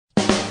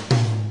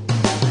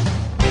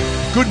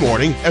Good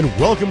morning and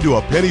welcome to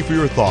A Penny for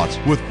Your Thoughts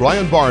with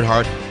Brian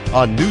Barnhart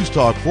on News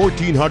Talk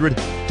 1400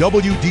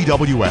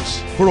 WDWS.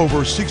 For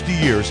over 60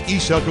 years,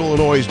 East Central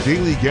Illinois'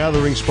 daily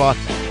gathering spot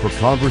for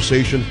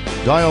conversation,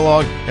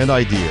 dialogue, and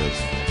ideas.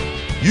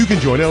 You can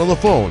join in on the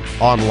phone,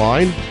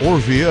 online, or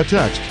via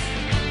text.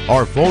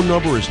 Our phone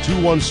number is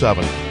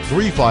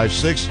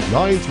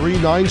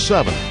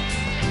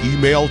 217-356-9397.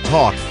 Email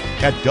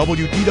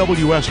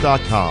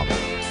talk@WDWS.com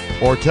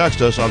or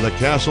text us on the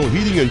Castle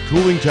Heating and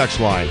Cooling text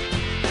line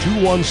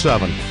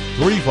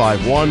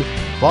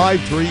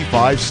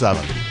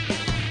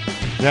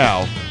 217-351-5357.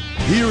 Now,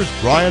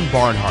 here's Brian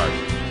Barnhart.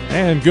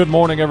 And good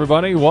morning,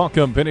 everybody.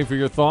 Welcome, Penny, for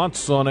your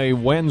thoughts on a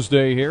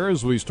Wednesday here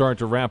as we start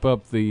to wrap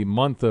up the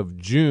month of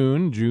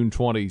June. June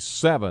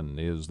 27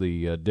 is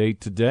the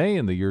date today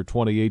in the year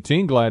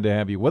 2018. Glad to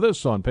have you with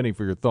us on Penny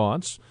for Your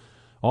Thoughts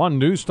on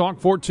News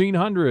Talk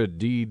 1400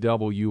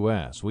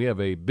 DWS. We have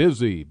a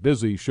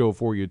busy show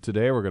for you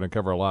today. We're going to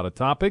cover a lot of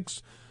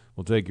topics.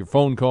 We'll take your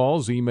phone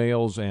calls,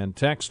 emails, and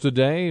texts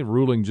today.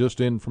 Ruling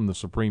just in from the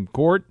Supreme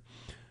Court.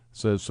 It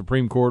says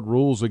Supreme Court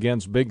rules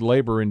against big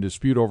labor in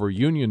dispute over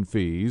union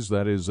fees.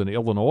 That is an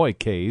Illinois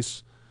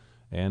case,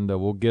 and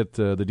we'll get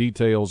the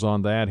details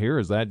on that here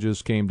as that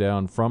just came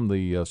down from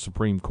the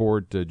Supreme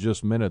Court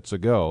just minutes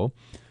ago.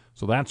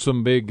 So that's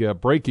some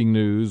big breaking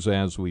news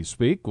as we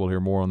speak. We'll hear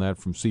more on that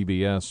from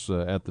CBS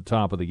at the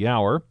top of the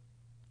hour,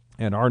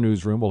 and our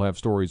newsroom will have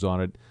stories on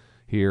it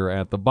here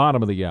at the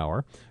bottom of the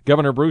hour.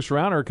 Governor Bruce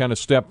Rauner kind of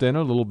stepped in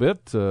a little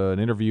bit, an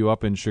interview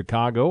up in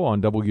Chicago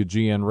on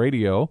WGN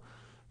Radio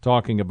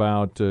talking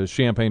about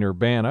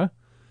Champaign-Urbana,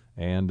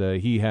 and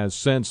he has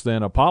since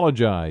then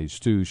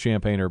apologized to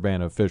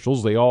Champaign-Urbana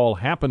officials. They all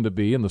happen to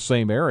be in the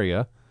same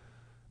area,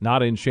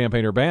 not in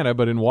Champaign-Urbana,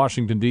 but in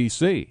Washington,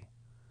 D.C.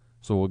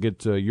 So we'll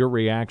get your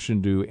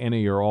reaction to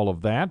any or all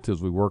of that as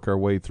we work our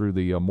way through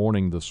the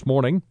morning this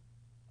morning.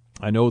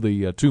 I know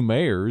the two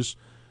mayors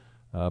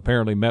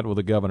apparently met with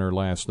the governor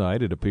last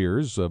night, it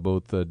appears,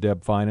 both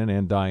Deb Finan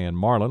and Diane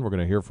Marlin. We're going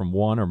to hear from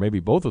one or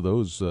maybe both of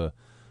those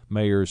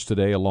mayors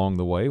today along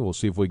the way. We'll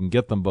see if we can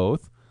get them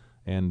both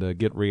and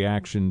get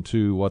reaction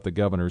to what the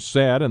governor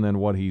said and then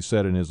what he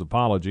said in his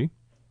apology.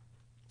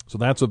 So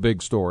that's a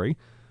big story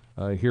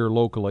here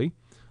locally.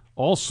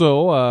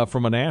 Also,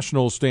 from a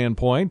national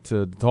standpoint,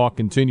 talk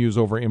continues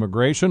over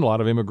immigration. A lot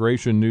of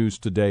immigration news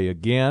today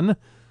again. A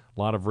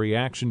lot of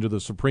reaction to the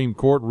Supreme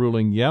Court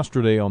ruling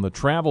yesterday on the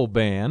travel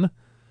ban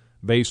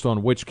based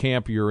on which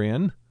camp you're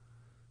in.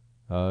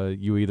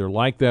 You either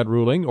liked that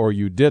ruling or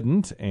you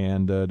didn't,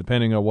 and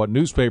depending on what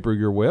newspaper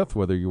you're with,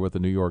 whether you're with the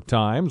New York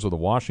Times or the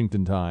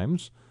Washington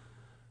Times,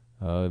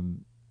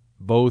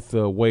 both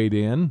weighed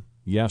in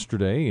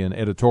yesterday in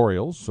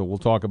editorials, so we'll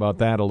talk about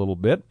that a little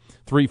bit.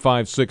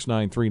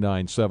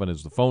 356-9397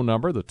 is the phone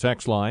number. The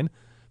text line,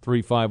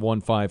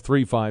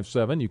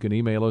 3515357. You can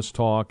email us,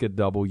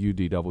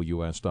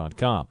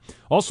 talk@WDWS.com.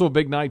 Also a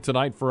big night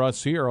tonight for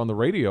us here on the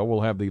radio. We'll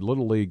have the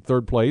Little League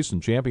third place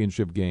and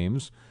championship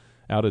games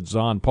out at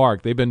Zahn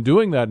Park. They've been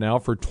doing that now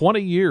for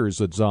 20 years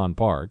at Zahn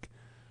Park.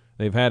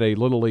 They've had a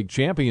Little League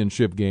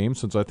championship game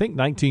since, I think,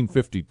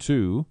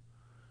 1952.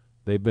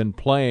 They've been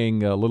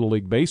playing Little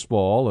League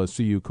Baseball,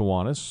 CU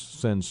Kiwanis,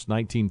 since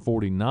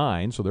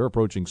 1949, so they're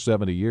approaching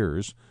 70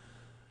 years.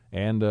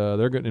 And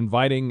they're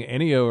inviting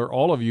any or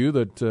all of you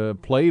that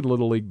played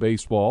Little League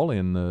Baseball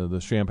in the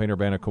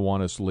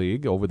Champaign-Urbana-Kiwanis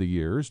League over the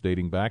years,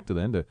 dating back to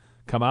then, to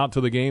come out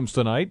to the games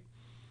tonight.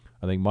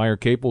 I think Meyer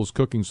Capel is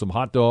cooking some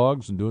hot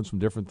dogs and doing some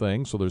different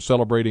things. So they're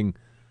celebrating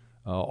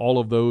all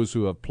of those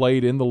who have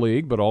played in the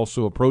league, but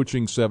also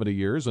approaching 70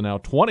 years and now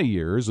 20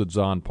 years at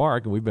Zahn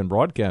Park, and we've been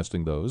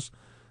broadcasting those.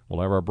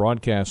 We'll have our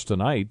broadcast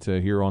tonight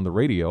here on the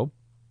radio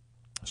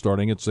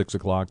starting at 6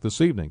 o'clock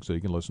this evening, so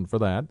you can listen for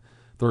that.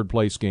 Third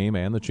place game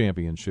and the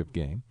championship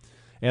game.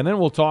 And then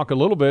we'll talk a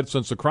little bit,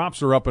 since the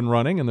crops are up and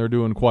running and they're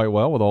doing quite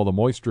well with all the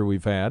moisture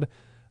we've had.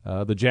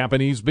 The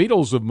Japanese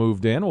beetles have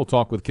moved in. We'll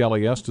talk with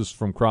Kelly Estes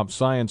from Crop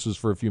Sciences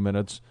for a few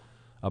minutes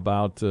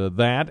about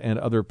that and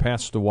other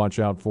pests to watch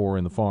out for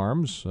in the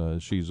farms.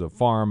 She's a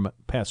farm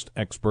pest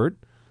expert.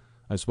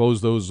 I suppose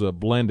those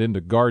blend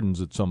into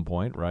gardens at some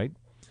point, right?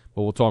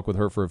 But we'll talk with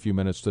her for a few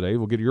minutes today.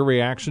 We'll get your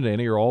reaction to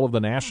any or all of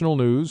the national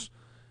news.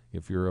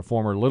 If you're a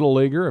former Little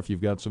Leaguer, if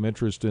you've got some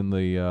interest in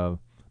the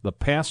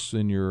pests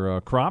in your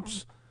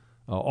crops,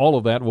 all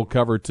of that we'll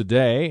cover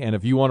today. And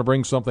if you want to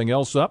bring something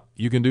else up,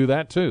 you can do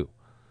that too.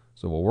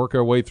 So we'll work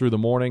our way through the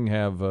morning,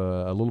 have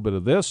a little bit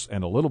of this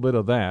and a little bit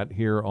of that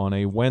here on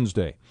a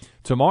Wednesday.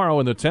 Tomorrow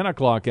in the 10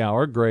 o'clock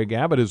hour, Greg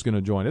Abbott is going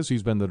to join us.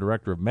 He's been the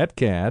director of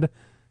METCAD.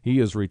 He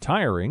is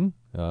retiring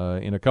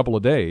in a couple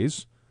of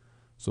days.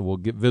 So we'll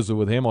visit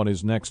with him on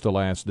his next to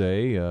last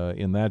day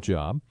in that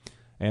job.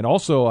 And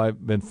also,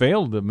 I've been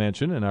failed to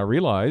mention, and I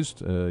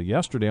realized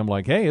yesterday, I'm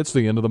like, hey, it's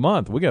the end of the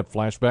month. We got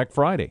Flashback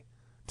Friday,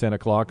 10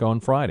 o'clock on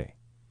Friday.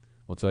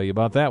 We'll tell you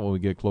about that when we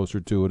get closer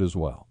to it as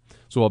well.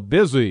 So a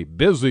busy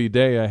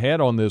day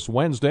ahead on this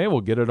Wednesday.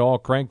 We'll get it all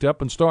cranked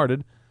up and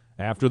started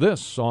after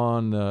this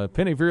on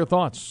Penny for Your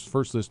Thoughts.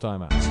 First this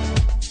time out.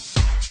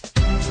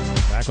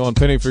 Back on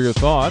Penny for Your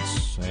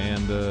Thoughts,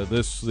 and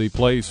this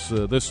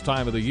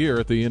time of the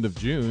year at the end of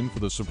June for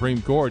the Supreme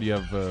Court. You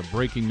have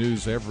breaking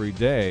news every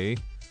day,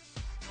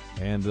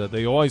 and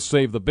they always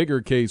save the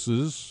bigger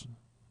cases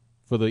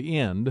for the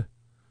end.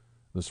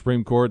 The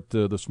Supreme Court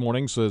this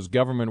morning says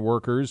government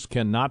workers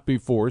cannot be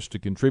forced to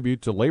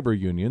contribute to labor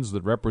unions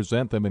that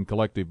represent them in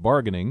collective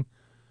bargaining,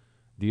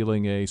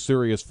 dealing a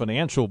serious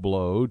financial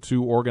blow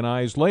to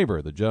organized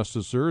labor. The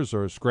justices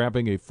are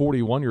scrapping a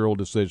 41-year-old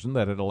decision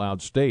that had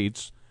allowed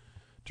states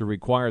to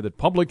require that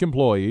public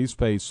employees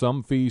pay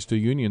some fees to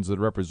unions that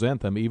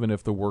represent them, even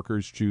if the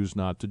workers choose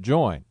not to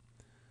join.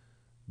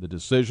 The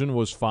decision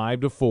was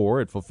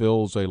 5-4. It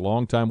fulfills a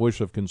longtime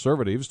wish of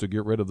conservatives to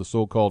get rid of the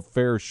so-called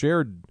fair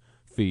share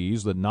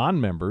fees that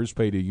non-members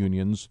pay to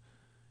unions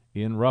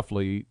in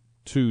roughly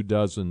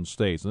 24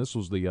 states. And this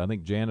was the, I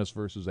think, Janus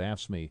versus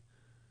AFSCME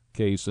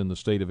case in the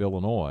state of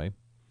Illinois.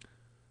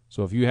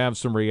 So if you have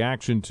some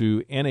reaction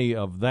to any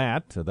of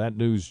that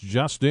news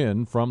just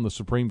in from the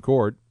Supreme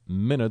Court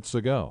minutes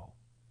ago.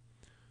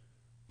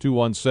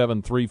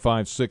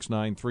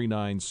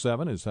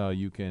 217-356-9397 is how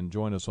you can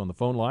join us on the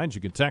phone lines.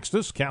 You can text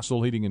us,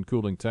 Castle Heating and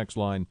Cooling text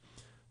line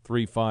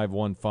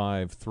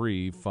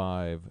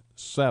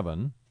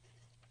 3515357.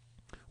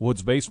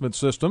 Woods Basement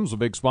Systems, a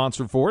big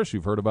sponsor for us.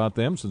 You've heard about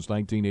them since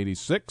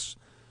 1986.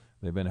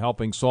 They've been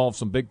helping solve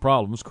some big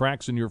problems.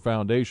 Cracks in your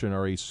foundation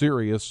are a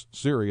serious,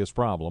 serious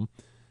problem,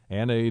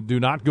 and they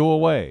do not go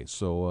away.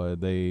 So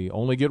they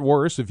only get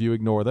worse if you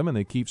ignore them, and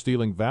they keep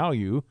stealing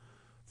value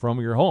from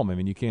your home. I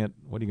mean, you can't,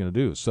 what are you going to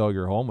do, sell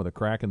your home with a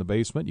crack in the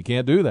basement? You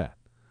can't do that.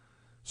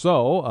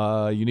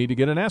 So you need to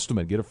get an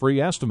estimate. Get a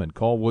free estimate.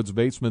 Call Woods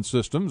Basement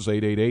Systems,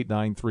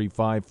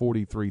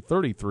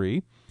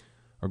 888-935-4333,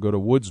 or go to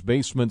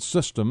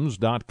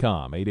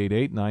woodsbasementsystems.com,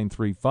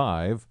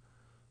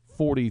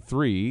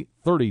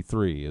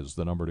 888-935-4333 is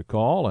the number to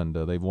call, and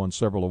they've won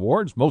several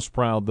awards. Most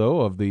proud,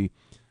 though, of the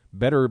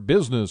Better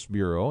Business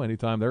Bureau.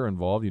 Anytime they're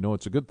involved, you know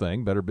it's a good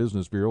thing. Better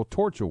Business Bureau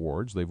Torch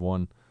Awards. They've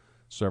won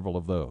several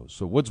of those.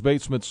 So Woods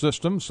Basement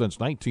Systems since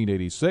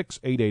 1986,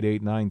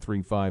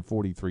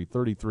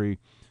 888-935-4333,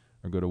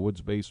 or go to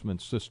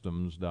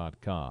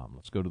woodsbasementsystems.com.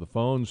 Let's go to the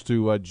phones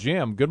to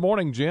Jim. Good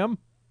morning, Jim.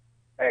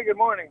 Hey, good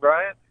morning,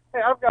 Brian.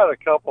 Hey, I've got a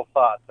couple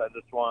thoughts I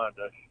just wanted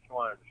to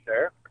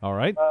share. All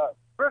right.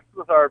 First,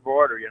 with our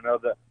border,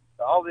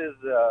 all these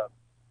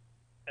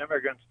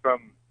immigrants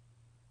from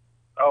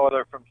South,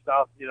 from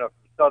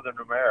Southern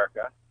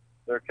America,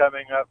 they're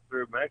coming up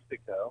through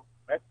Mexico.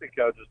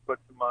 Mexico just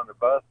puts them on the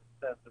bus and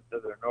sends them to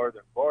their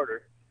northern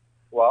border.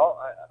 Well,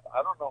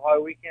 I don't know why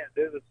we can't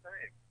do the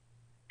same.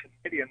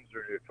 Canadians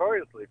are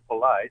notoriously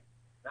polite.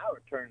 Now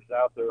it turns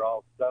out they're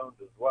all stoned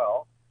as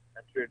well,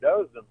 and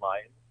Trudeau's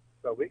enlightened.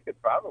 So we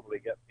could probably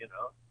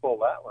pull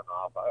that one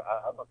off.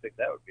 I don't think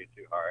that would be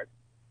too hard.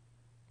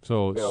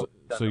 So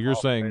you're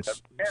saying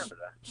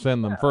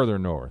send them further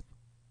north.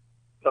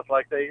 Just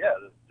like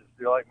just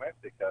do like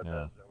Mexico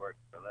does. It works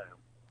for them.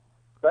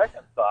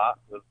 Second thought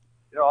was,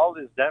 all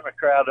these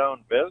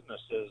Democrat-owned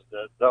businesses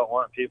that don't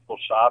want people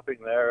shopping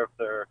there if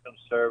they're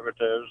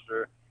conservatives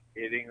or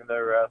eating in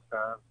their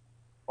restaurants.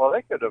 Well,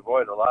 they could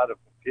avoid a lot of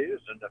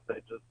confusion if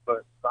they just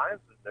put signs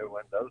in their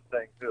windows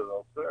saying who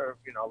they'll serve,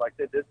 like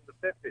they did in the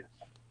 50s.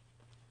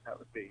 That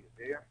would be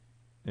easier.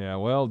 Yeah,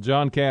 well,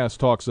 John Cass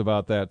talks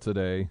about that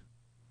today,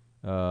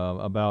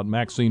 about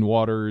Maxine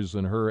Waters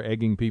and her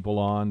egging people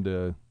on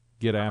to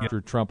get after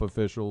Trump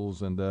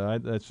officials, and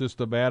that's just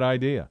a bad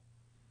idea.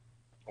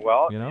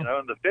 Well, in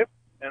the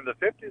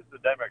 50s, the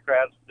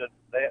Democrats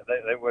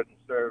they wouldn't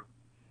serve,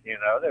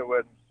 they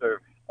wouldn't serve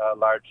a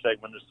large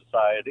segment of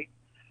society,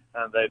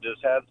 and they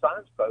just had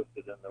signs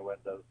posted in the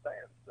windows saying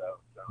so.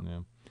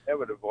 It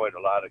would avoid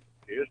a lot of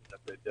confusion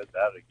if they did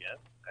that again,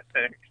 I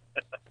think.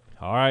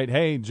 All right.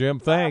 Hey, Jim,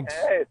 thanks.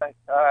 Hey, thanks.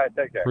 All right,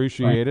 take care.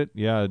 Appreciate it.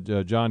 Yeah,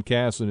 John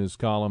Cass in his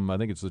column, I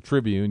think it's the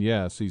Tribune,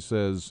 yes, he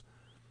says,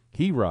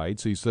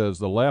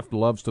 the left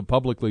loves to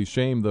publicly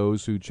shame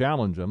those who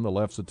challenge them. The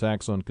left's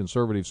attacks on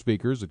conservative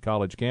speakers at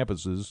college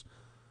campuses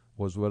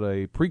was what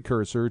a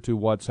precursor to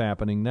what's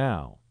happening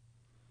now.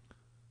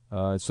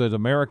 It says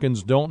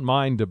Americans don't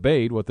mind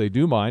debate. What they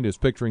do mind is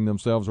picturing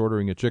themselves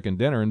ordering a chicken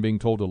dinner and being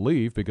told to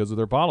leave because of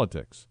their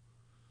politics,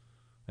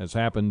 as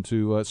happened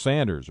to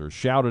Sanders, or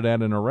shouted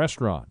at in a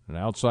restaurant and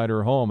outside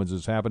her home, as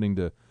is happening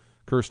to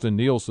Kirstjen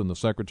Nielsen, the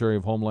Secretary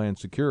of Homeland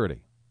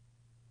Security,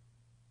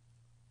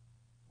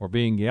 or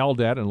being yelled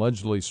at and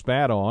allegedly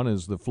spat on,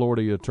 as the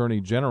Florida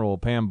Attorney General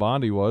Pam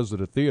Bondi was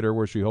at a theater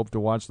where she hoped to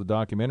watch the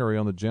documentary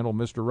on the gentle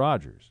Mr.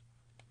 Rogers.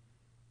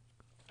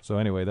 So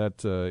anyway,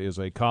 that is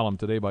a column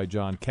today by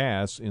John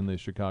Cass in the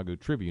Chicago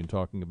Tribune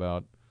talking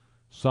about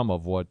some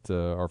of what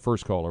our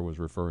first caller was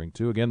referring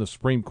to. Again, the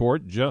Supreme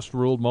Court just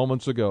ruled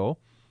moments ago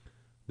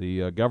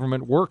the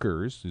government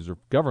workers, these are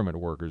government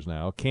workers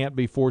now, can't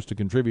be forced to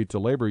contribute to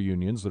labor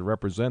unions that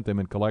represent them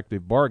in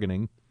collective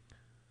bargaining.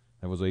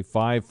 That was a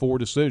 5-4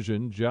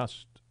 decision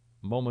just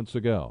moments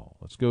ago.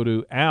 Let's go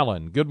to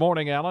Alan. Good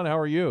morning, Alan. How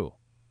are you?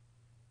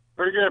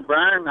 Pretty good,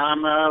 Brian.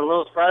 I'm a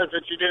little surprised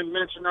that you didn't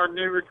mention our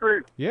new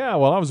recruit. Yeah,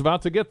 well, I was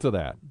about to get to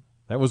that.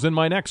 That was in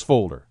my next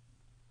folder.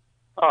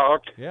 Oh,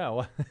 okay. Yeah,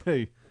 well,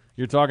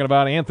 you're talking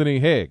about Anthony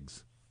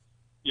Higgs.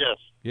 Yes.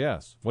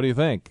 Yes. What do you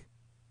think?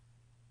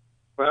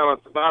 Well,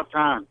 it's about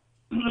time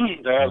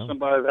to have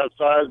somebody that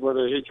size.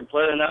 Whether he can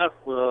play enough,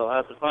 we'll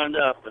have to find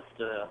out. But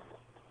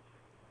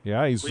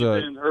yeah, he's we've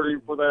been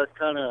hurting for that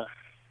kind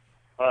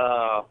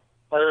of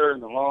player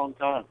in a long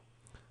time.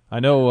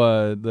 I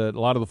know that a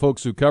lot of the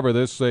folks who cover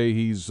this say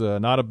he's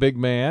not a big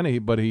man,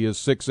 but he is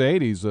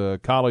 6'8". He's a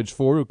college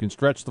forward who can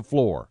stretch the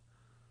floor,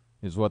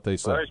 is what they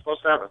say. Well, he's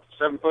supposed to have a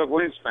 7-foot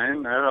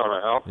wingspan. That ought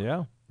to help.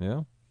 Yeah,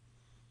 yeah.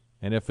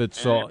 And if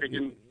it's all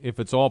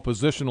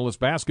positionless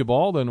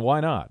basketball, then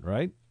why not,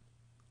 right?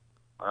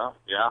 Well,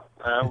 yeah.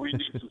 We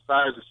need some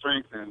size and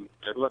strength, and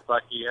it looks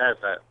like he has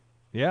that.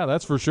 Yeah,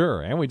 that's for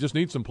sure. And we just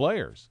need some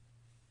players.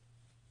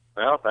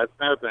 Well, that's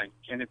another thing.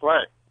 Can he play?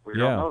 We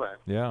don't know that.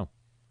 Yeah.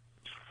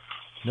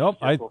 Nope,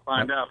 we'll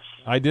find out.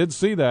 I did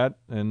see that,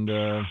 and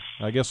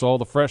I guess all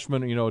the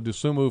freshmen,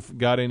 Dosunmu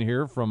got in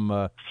here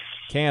from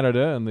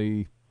Canada in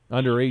the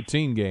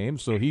under-18 game,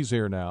 so he's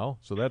here now,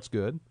 so that's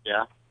good.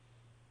 Yeah.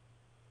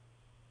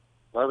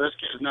 Well, this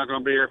kid's not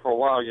going to be here for a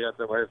while yet,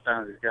 the way it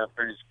sounds. He's got to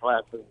finish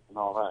classes and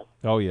all that.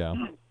 Oh, yeah.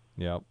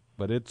 Yeah,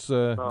 but it's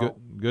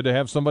good to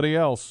have somebody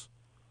else.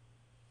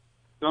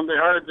 It's going to be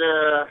hard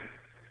to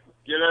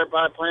get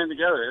everybody playing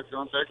together. It's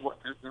going to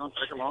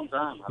take a long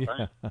time, I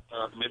think.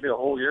 Maybe a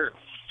whole year.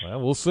 Well,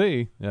 we'll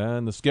see.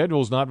 And the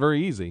schedule's not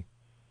very easy.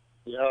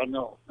 Yeah, I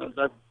know.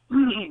 That's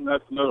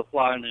another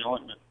fly in the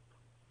ointment.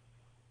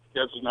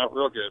 Schedule's not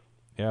real good.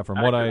 Yeah, from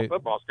the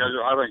football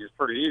schedule, I think it's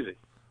pretty easy.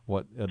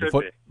 What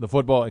the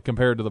football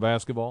compared to the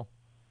basketball?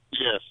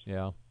 Yes.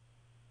 Yeah.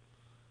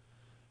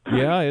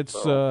 Yeah, it's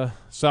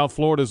South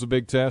Florida's a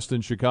big test in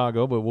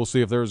Chicago, but we'll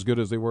see if they're as good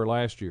as they were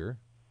last year.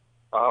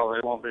 Oh, they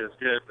won't be as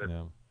good, but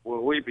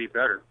will we be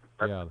better?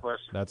 That's the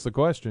question. That's the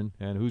question.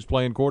 And who's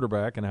playing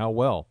quarterback and how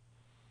well?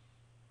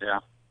 Yeah.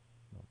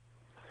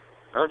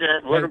 Okay,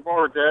 looking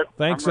forward to it.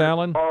 Thanks, I'm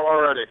Alan.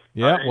 Already.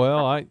 Yeah,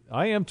 well,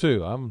 I am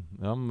too. I'm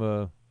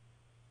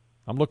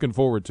looking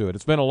forward to it.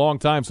 It's been a long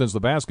time since the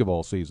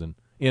basketball season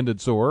ended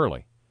so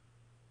early.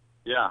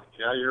 Yeah,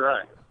 you're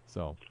right.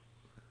 So,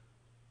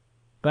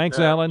 thanks,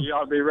 Alan. You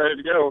ought to be ready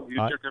to go.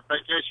 You took a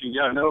vacation. You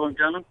got another one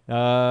coming?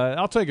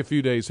 I'll take a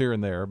few days here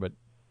and there, but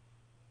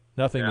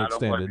nothing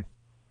extended.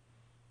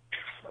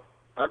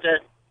 Okay.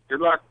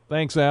 Good luck.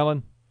 Thanks,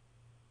 Alan.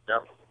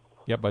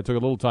 Yep, I took a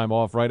little time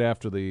off right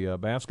after the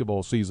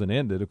basketball season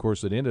ended. Of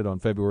course, it ended on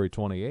February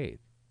 28th.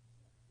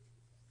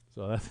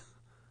 So that's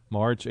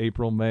March,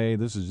 April, May.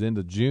 This is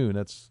into June.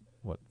 That's,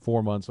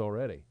 4 months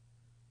already.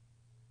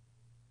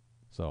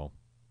 So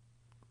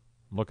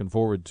I'm looking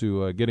forward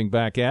to getting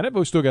back at it, but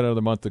we still got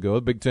another month to go.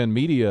 The Big Ten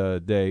Media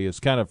Day is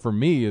for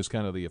me,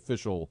 the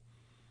official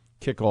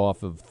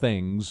kickoff of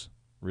things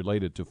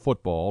related to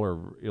football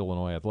or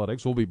Illinois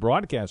athletics. We'll be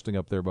broadcasting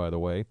up there, by the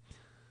way,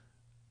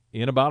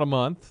 in about a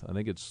month. I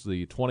think it's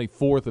the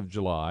 24th of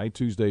July,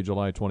 Tuesday,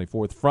 July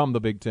 24th, from the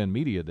Big Ten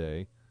Media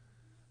Day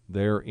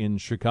there in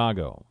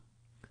Chicago.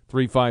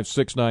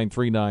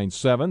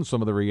 3569397,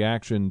 some of the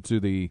reaction to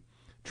the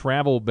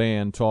travel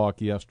ban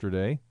talk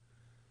yesterday.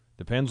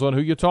 Depends on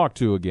who you talk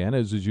to again,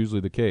 as is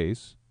usually the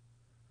case.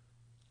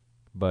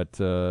 But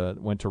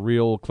went to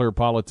Real Clear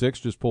Politics,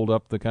 just pulled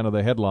up the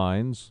the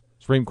headlines.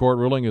 Supreme Court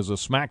ruling is a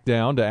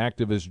smackdown to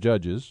activist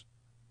judges,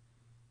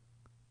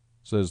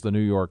 says the New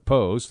York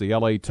Post. The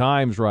L.A.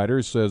 Times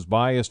writer says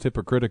biased,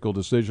 hypocritical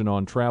decision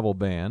on travel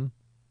ban.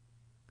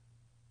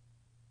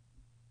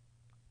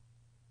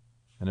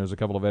 And there's a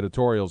couple of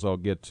editorials I'll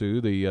get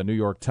to. The New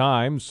York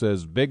Times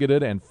says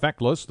bigoted and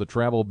feckless, the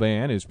travel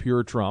ban is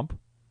pure Trump.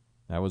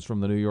 That was from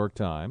the New York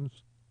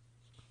Times.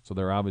 So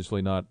they're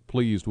obviously not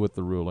pleased with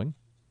the ruling.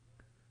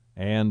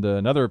 And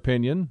another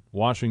opinion,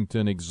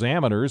 Washington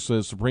Examiner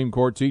says Supreme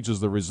Court teaches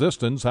the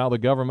resistance how the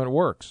government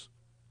works.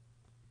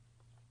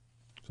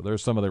 So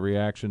there's some of the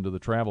reaction to the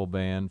travel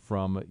ban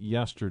from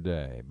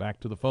yesterday. Back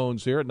to the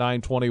phones here at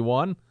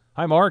 9:21.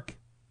 Hi, Mark.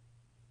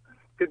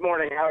 Good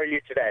morning. How are you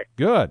today?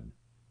 Good.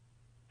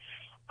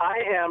 I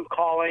am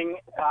calling.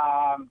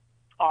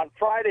 On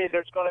Friday,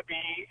 there's going to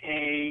be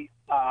a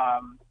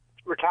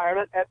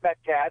retirement at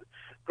Metcad.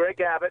 Greg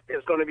Abbott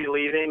is going to be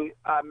leaving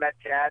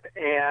Metcad,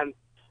 and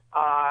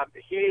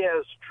he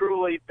has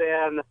truly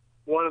been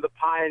one of the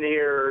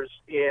pioneers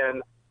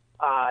in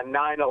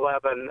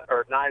 911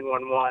 or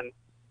 911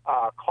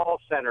 call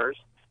centers.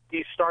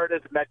 He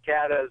started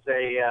Metcad as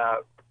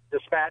a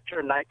dispatcher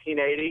in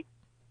 1980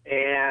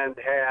 and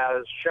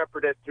has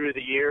shepherded through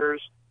the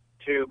years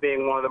to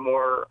being one of the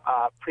more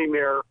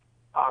premier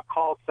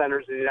call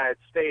centers in the United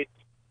States.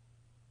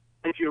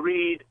 If you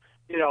read,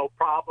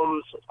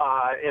 problems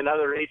in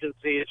other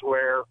agencies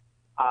where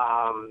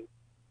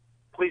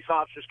police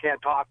officers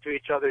can't talk to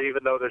each other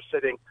even though they're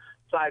sitting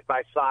side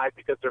by side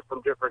because they're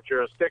from different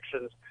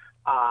jurisdictions,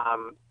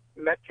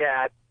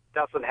 Metcad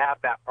doesn't have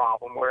that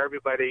problem, where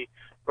everybody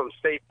from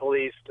state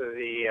police to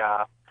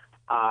the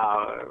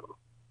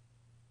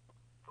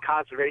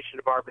conservation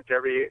department to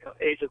every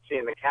agency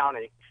in the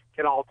county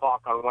can all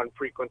talk on one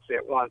frequency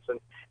at once. And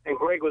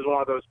Greg was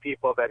one of those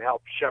people that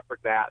helped shepherd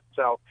that.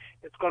 So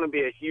it's going to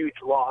be a huge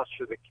loss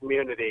for the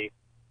community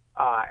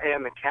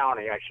and the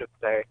county, I should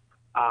say,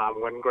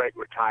 when Greg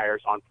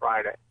retires on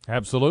Friday.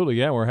 Absolutely,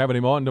 yeah. We're having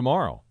him on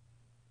tomorrow.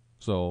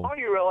 So. Oh,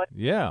 you really?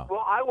 Yeah.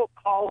 Well, I will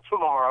call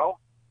tomorrow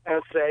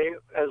and say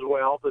as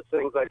well the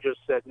things I just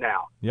said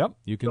now. Yep,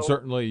 you can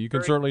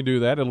certainly do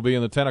that. It'll be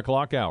in the 10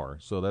 o'clock hour,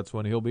 so that's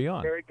when he'll be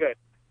on. Very good.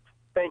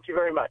 Thank you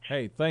very much.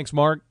 Hey, thanks,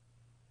 Mark.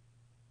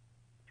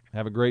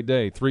 Have a great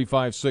day.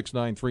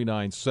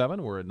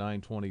 356-9397. We're at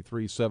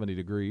 923, 70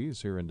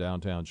 degrees here in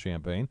downtown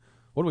Champaign.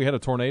 What, we had a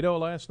tornado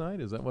last night?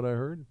 Is that what I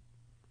heard?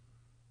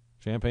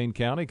 Champaign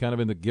County, kind of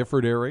in the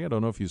Gifford area. I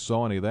don't know if you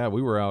saw any of that.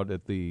 We were out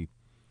at the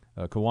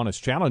Kiwanis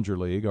Challenger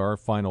League, our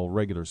final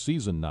regular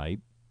season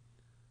night,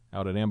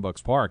 out at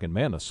Ambucks Park, and,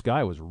 man, the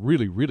sky was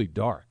really, really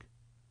dark.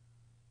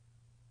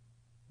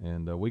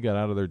 And we got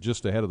out of there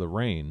just ahead of the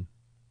rain.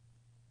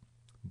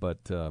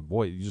 But,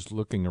 boy, just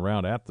looking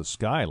around at the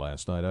sky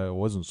last night, I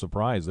wasn't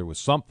surprised there was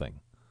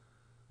something.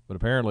 But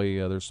apparently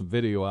there's some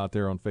video out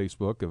there on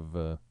Facebook of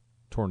a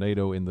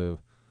tornado in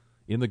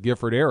the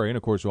Gifford area. And,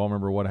 of course, you all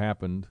remember what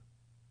happened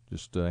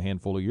just a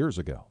handful of years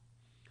ago.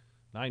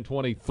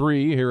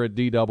 9:23 here at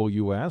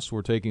DWS.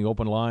 We're taking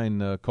open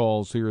line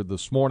calls here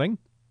this morning.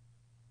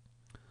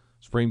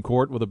 Supreme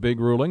Court with a big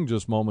ruling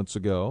just moments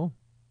ago.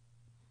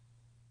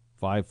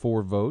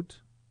 5-4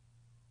 vote.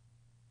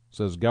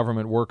 Says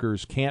government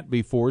workers can't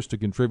be forced to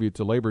contribute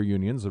to labor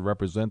unions that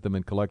represent them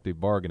in collective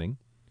bargaining.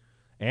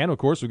 And, of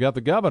course, we've got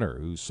the governor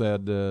who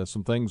said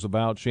some things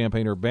about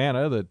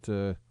Champaign-Urbana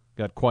that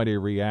got quite a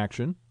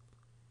reaction.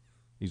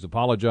 He's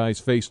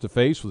apologized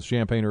face-to-face with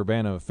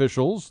Champaign-Urbana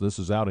officials. This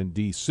is out in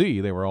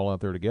D.C. They were all out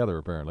there together,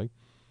 apparently,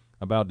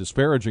 about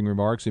disparaging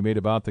remarks he made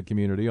about the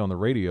community on the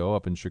radio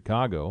up in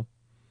Chicago,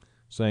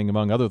 saying,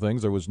 among other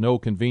things, there was no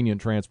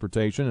convenient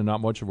transportation and not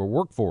much of a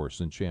workforce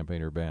in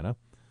Champaign-Urbana.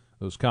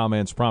 Those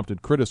comments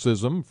prompted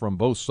criticism from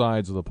both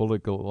sides of the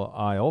political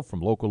aisle,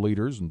 from local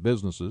leaders and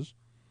businesses.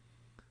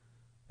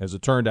 As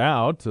it turned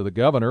out, the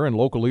governor and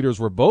local leaders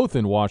were both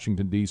in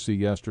Washington, D.C.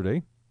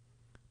 yesterday.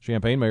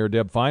 Champaign Mayor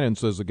Deb Finan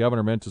says the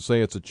governor meant to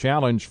say it's a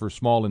challenge for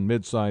small and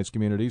mid-sized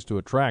communities to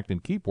attract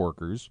and keep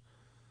workers.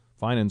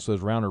 Finan says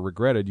Rauner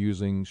regretted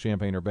using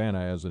Champaign-Urbana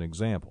as an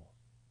example.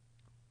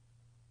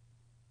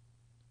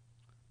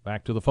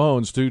 Back to the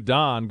phones to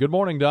Don. Good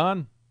morning,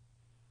 Don.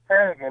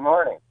 Hey, good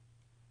morning.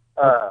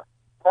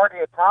 Party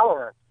of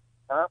tolerance,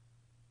 huh?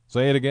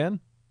 Say it again.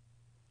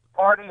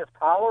 Party of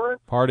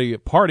tolerance?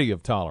 Party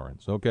of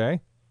tolerance,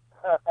 okay.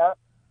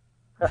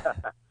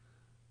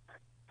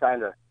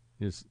 Kind of.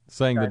 You're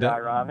saying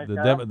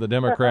the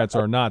Democrats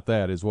are not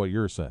that, is what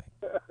you're saying.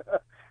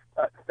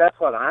 That's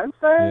what I'm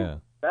saying? Yeah.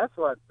 That's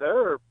what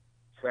they're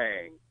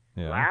saying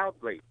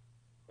loudly.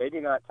 They do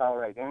not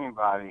tolerate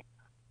anybody.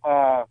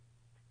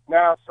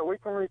 Now, so we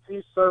can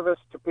refuse service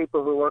to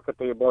people who work at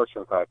the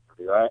abortion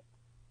factory, right?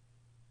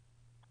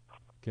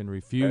 Can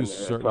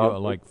refuse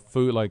like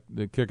food, like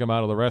they kick them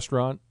out of the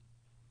restaurant?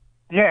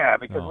 Yeah,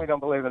 because we don't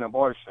believe in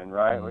abortion,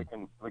 right?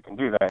 Mm-hmm. We can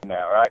do that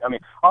now, right? I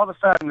mean, all of a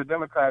sudden the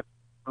Democrats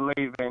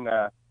believe in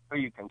who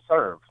you can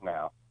serve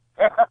now.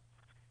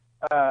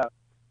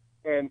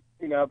 And,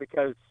 you know,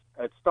 because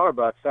at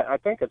Starbucks, I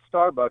think at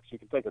Starbucks you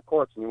can take a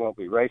course and you won't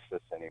be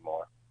racist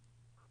anymore.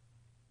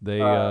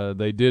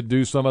 They did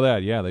do some of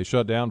that, yeah. They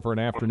shut down for an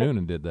afternoon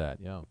and did that,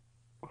 yeah.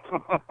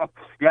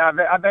 Yeah,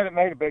 I bet it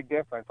made a big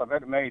difference. I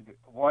bet it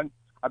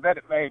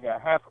made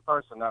half a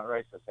person not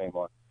racist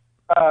anymore.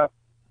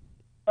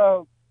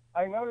 So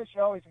I notice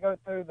you always go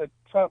through the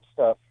Trump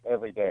stuff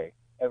every day.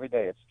 Every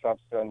day it's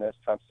Trump's doing this,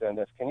 Trump's doing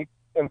this. Can you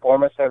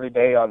inform us every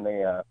day on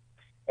the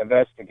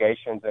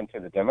investigations into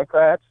the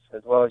Democrats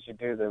as well as you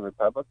do the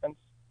Republicans?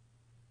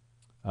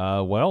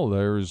 Well,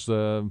 there's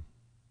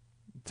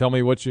tell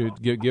me what you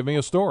give me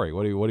a story.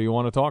 What do you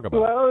want to talk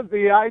about? Well,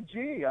 the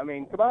IG. I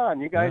mean, come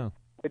on, you guys. Yeah.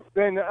 It's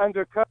been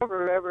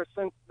undercover ever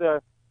since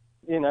the,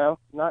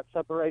 not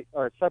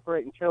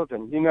separating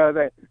children. You know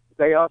that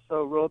they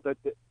also ruled that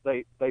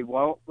they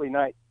won't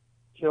reunite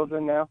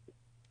children now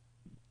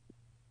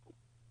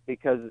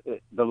because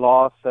the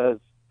law says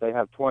they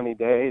have 20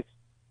 days.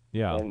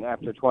 Yeah. And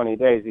after 20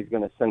 days, he's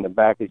going to send them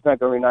back. He's not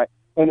going to reunite.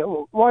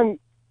 And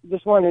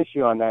just one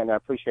issue on that, and I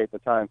appreciate the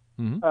time.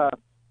 Mm-hmm.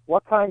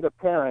 What kind of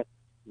parent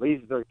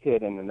leaves their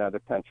kid in another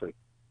country?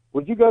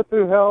 Would you go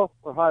through hell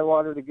or high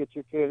water to get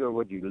your kid, or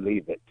would you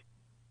leave it?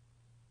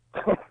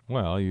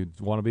 Well, you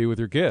want to be with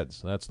your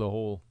kids. That's the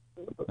whole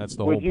point.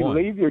 Would you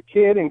leave your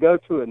kid and go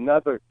to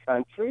another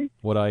country?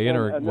 Would I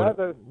enter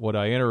would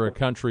I enter a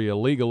country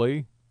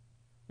illegally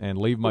and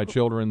leave my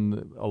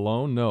children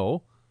alone?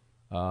 No.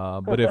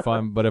 But if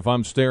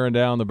I'm staring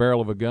down the barrel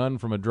of a gun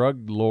from a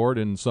drug lord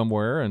in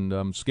somewhere and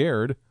I'm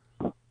scared,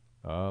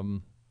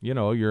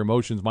 your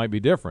emotions might be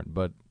different.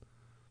 But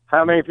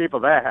how many people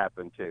that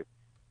happened to?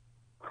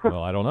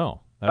 Well, I don't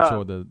know. That's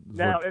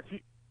if you,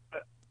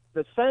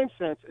 the same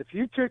sense, if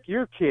you took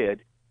your kid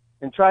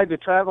and tried to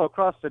travel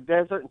across the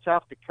desert in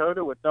South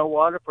Dakota with no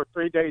water for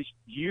 3 days,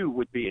 you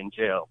would be in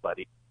jail,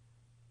 buddy.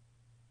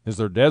 Is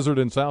there desert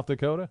in South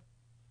Dakota?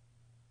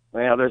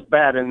 Well, there's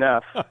bad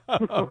enough.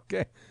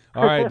 Okay.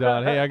 All right,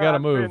 Don. Hey, I got to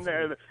I've move. been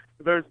there.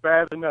 There's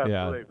bad enough.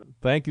 Yeah. Believe me.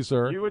 Thank you,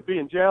 sir. You would be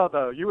in jail,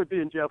 though. You would be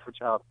in jail for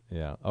child.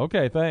 Yeah.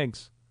 Okay,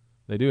 thanks.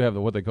 They do have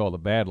what they call the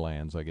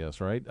Badlands, I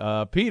guess, right?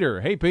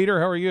 Peter. Hey, Peter,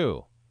 how are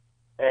you?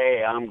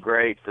 Hey, I'm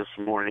great this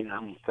morning.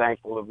 I'm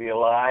thankful to be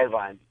alive.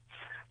 A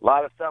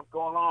lot of stuff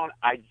going on.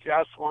 I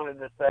just wanted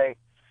to say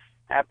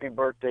happy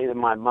birthday to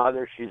my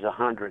mother. She's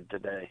 100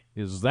 today.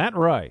 Is that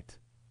right?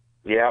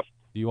 Yep.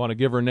 Do you want to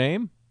give her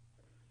name?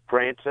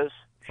 Frances.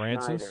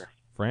 Francis? Schneider.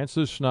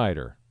 Francis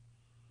Schneider.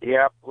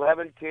 Yep.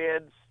 11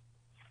 kids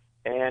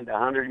and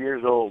 100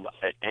 years old.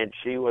 And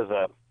she was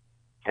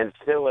and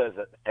still is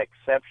an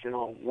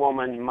exceptional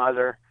woman,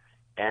 mother,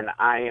 and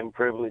I am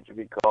privileged to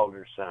be called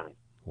her son.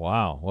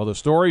 Wow. Well, the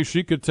stories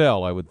she could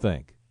tell, I would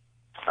think.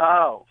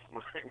 Oh,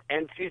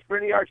 and she's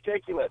pretty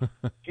articulate.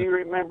 She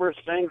remembers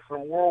things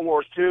from World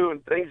War II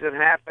and things that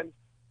happened.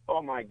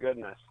 Oh, my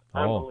goodness.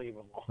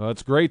 Unbelievable. Well,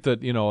 it's great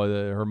that,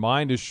 her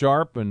mind is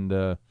sharp,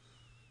 and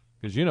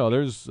because,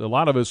 there's a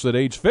lot of us at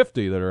age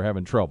 50 that are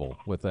having trouble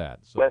with that.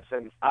 So.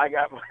 Listen, I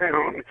got my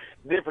own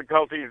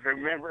difficulties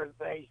remembering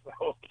things,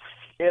 so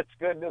it's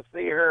good to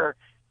see her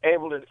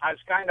able to. I was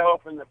kind of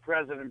hoping that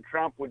President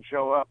Trump would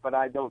show up, but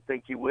I don't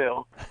think he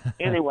will.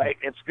 Anyway,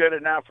 it's good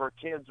enough. Her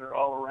kids are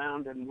all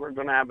around, and we're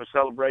going to have a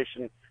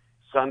celebration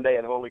Sunday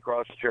at Holy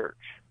Cross Church.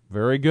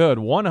 Very good.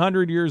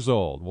 100 years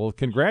old. Well,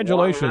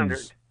 congratulations.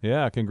 100.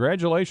 Yeah,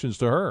 congratulations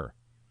to her.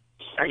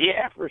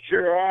 Yeah, for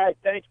sure. All right.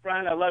 Thanks,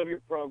 Brian. I love your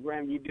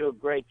program. You do a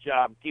great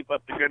job. Keep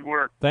up the good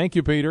work. Thank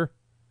you, Peter.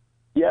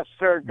 Yes,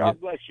 sir. God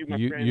bless you, my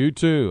friend. You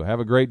too. Have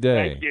a great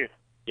day. Thank you.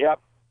 Yep.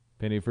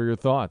 Penny for your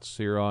thoughts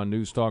here on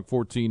News Talk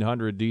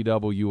 1400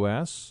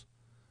 DWS.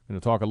 Going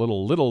to talk a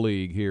Little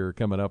League here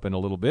coming up in a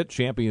little bit.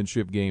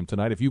 Championship game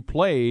tonight. If you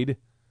played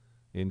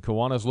in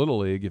Kiwanis Little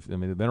League,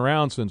 they've been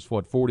around since,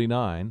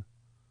 49.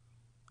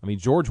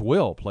 George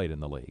Will played in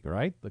the league,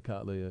 right?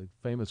 The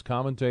famous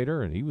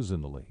commentator, and he was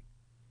in the league.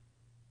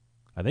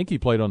 I think he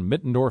played on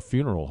Mittendorf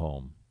Funeral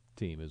Home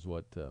team is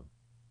what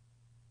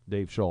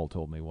Dave Shull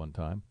told me one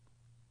time.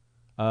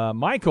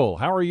 Michael,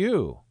 how are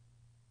you?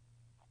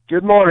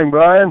 Good morning,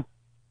 Brian.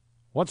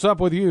 What's up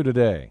with you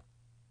today?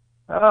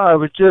 I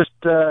was just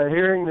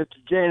hearing that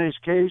the Janney's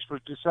case was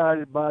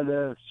decided by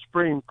the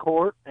Supreme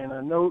Court, and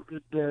I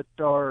noted that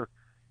our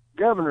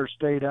governor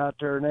stayed out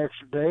there an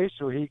extra day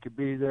so he could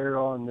be there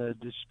on the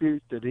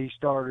dispute that he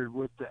started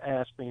with the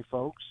ASME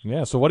folks.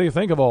 Yeah, so what do you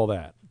think of all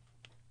that?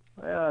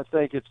 Well, I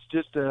think it's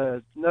just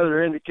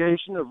another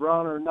indication of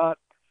Ronner not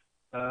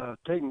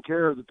taking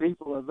care of the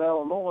people of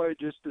Illinois,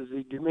 just as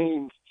he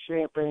demeaned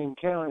Champaign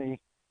County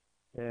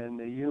and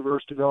the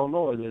University of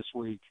Illinois this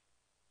week.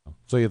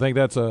 So you think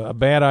that's a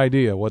bad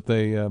idea? What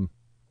they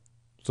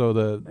so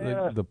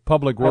the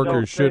public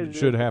workers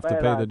should have to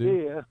pay the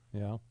due.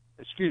 Yeah.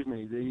 Excuse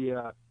me.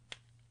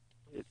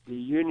 The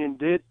union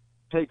did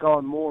take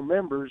on more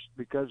members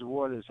because of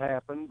what has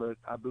happened, but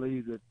I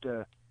believe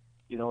that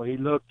he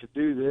looked to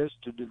do this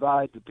to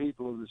divide the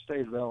people of the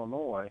state of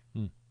Illinois.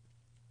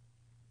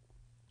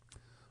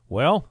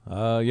 Well,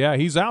 yeah,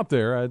 he's out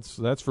there.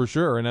 That's for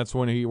sure, and that's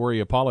where he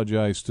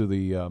apologized to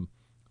the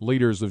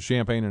leaders of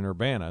Champaign and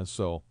Urbana.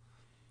 So,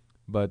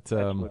 but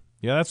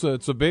yeah,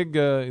 it's a big.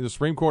 The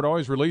Supreme Court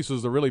always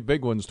releases the really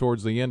big ones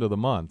towards the end of the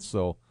month.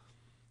 So,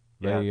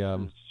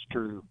 it's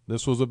true.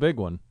 This was a big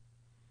one.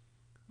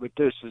 But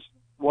this is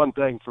one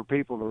thing for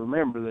people to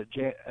remember, that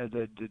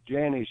the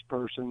Janney's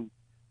person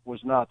was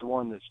not the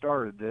one that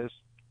started this.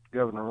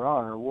 Governor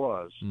Ronner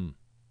was.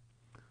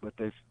 But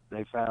the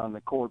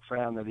court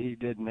found that he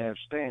didn't have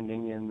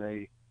standing in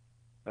the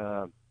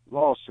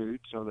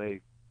lawsuit, so they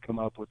come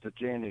up with the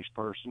Janney's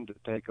person to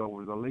take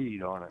over the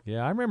lead on it.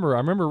 Yeah, I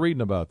remember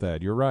reading about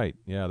that. You're right.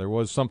 Yeah, there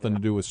was something to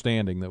do with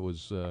standing that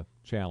was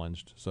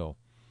challenged. So,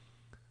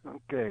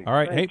 okay. All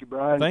right. Thank you,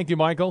 Brian. Thank you,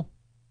 Michael.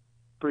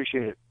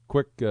 Appreciate it.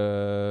 Quick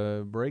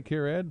break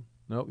here, Ed.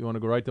 Nope, you want to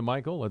go right to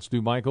Michael? Let's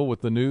do Michael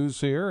with the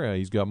news here.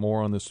 He's got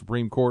more on the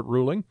Supreme Court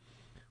ruling.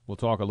 We'll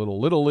talk a Little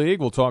League.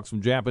 We'll talk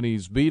some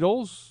Japanese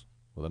beetles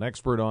with an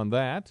expert on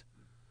that,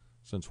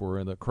 since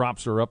the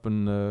crops are up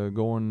and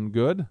going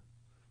good.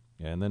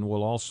 And then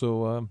we'll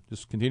also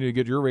just continue to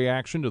get your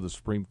reaction to the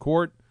Supreme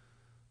Court,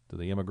 to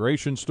the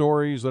immigration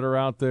stories that are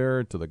out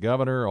there, to the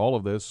governor, all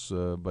of this.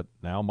 But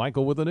now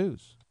Michael with the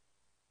news.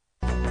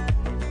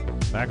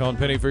 Back on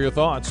Penny for your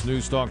thoughts.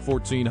 News Talk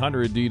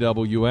 1400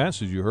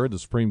 DWS. As you heard, the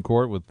Supreme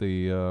Court with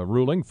the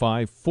ruling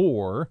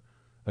 5-4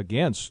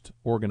 against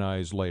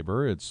organized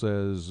labor. It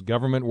says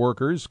government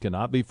workers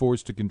cannot be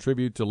forced to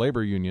contribute to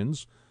labor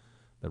unions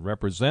that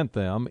represent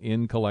them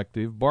in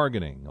collective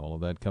bargaining. All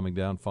of that coming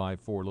down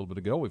 5-4 a little bit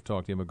ago. We've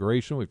talked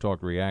immigration. We've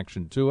talked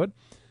reaction to it.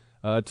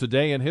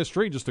 Today in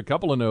history, just a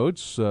couple of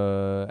notes.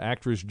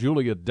 Actress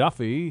Julia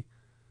Duffy,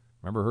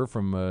 remember her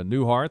from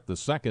Newhart, the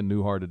second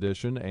Newhart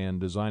edition, and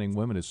Designing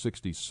Women, is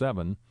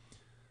 67.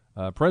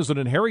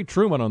 President Harry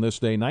Truman on this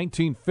day,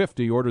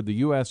 1950, ordered the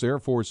U.S. Air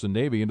Force and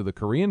Navy into the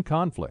Korean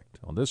conflict.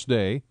 On this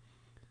day,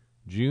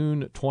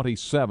 June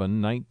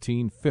 27,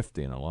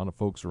 1950. And a lot of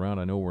folks around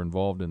I know were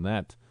involved in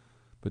that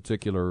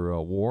particular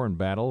war and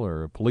battle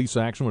or police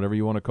action, whatever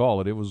you want to call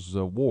it. It was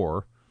a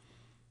war.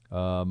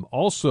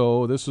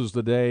 Also, this is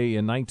the day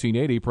in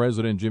 1980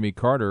 President Jimmy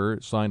Carter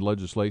signed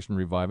legislation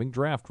reviving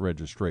draft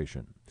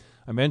registration.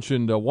 I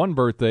mentioned one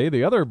birthday.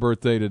 The other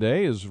birthday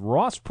today is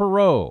Ross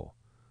Perot.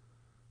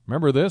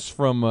 Remember this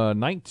from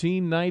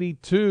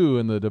 1992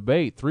 in the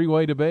debate,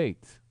 three-way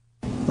debate.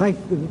 I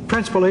think the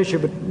principal issue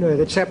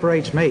that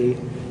separates me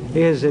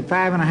is that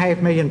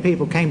 5.5 million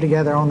people came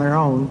together on their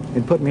own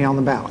and put me on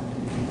the ballot.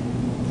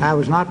 I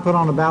was not put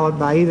on the ballot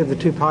by either of the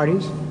two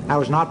parties. I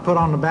was not put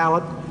on the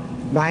ballot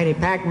by any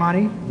PAC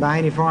money, by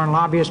any foreign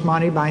lobbyist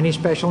money, by any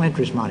special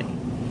interest money.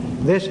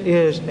 This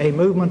is a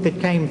movement that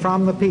came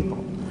from the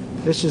people.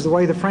 This is the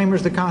way the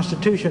framers of the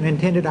Constitution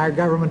intended our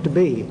government to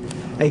be,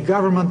 a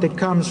government that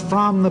comes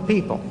from the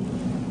people.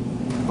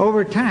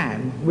 Over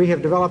time, we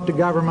have developed a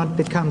government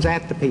that comes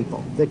at the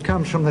people, that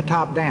comes from the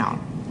top down,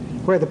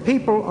 where the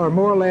people are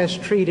more or less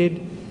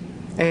treated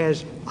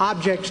as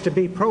objects to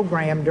be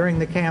programmed during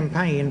the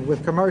campaign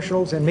with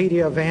commercials and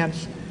media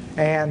events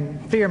and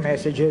fear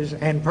messages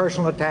and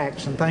personal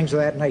attacks and things of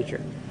that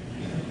nature.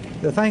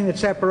 The thing that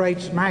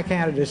separates my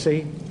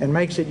candidacy and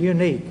makes it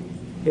unique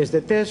is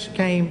that this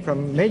came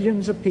from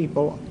millions of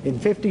people in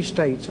 50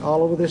 states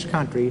all over this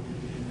country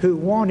who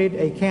wanted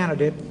a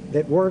candidate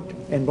that worked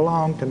and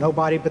belonged to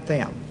nobody but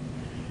them.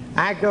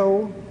 I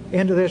go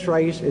into this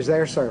race as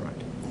their servant,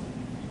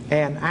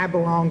 and I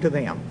belong to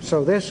them.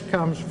 So this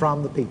comes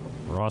from the people.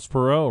 Ross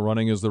Perot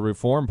running as the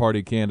Reform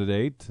Party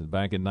candidate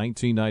back in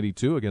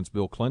 1992 against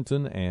Bill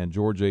Clinton and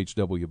George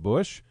H.W.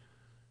 Bush.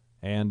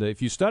 And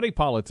if you study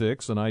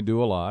politics, and I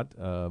do a lot,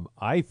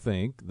 I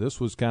think this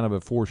was kind of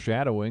a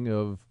foreshadowing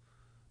of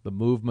the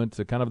movement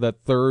to kind of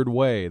that third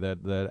way,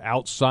 that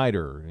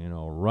outsider,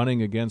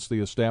 running against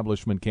the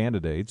establishment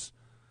candidates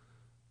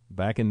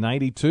back in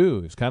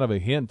 92. It's kind of a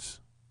hint,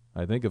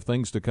 I think, of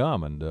things to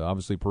come. And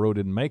obviously Perot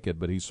didn't make it,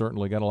 but he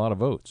certainly got a lot of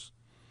votes.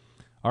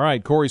 All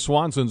right, Corey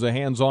Swanson's a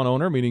hands-on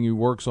owner, meaning he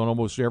works on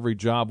almost every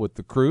job with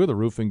the crew. The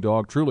Roofing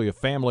Dog, truly a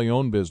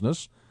family-owned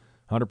business,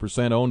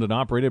 100% owned and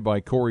operated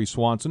by Corey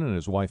Swanson and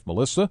his wife,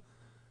 Melissa.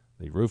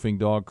 The Roofing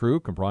Dog crew,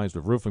 comprised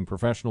of roofing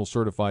professionals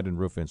certified in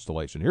roof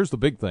installation. Here's the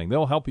big thing.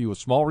 They'll help you with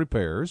small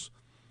repairs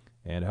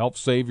and help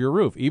save your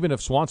roof. Even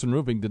if Swanson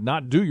Roofing did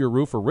not do your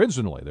roof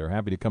originally, they're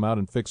happy to come out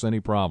and fix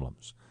any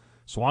problems.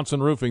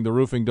 Swanson Roofing, the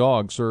Roofing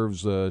Dog,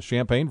 serves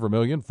Champaign,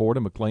 Vermilion, Ford,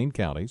 and McLean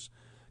counties.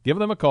 Give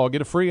them a call.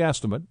 Get a free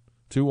estimate.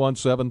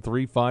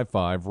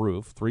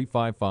 217-355-ROOF,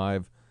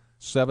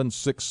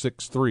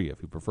 355-7663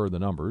 if you prefer the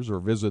numbers,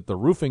 or visit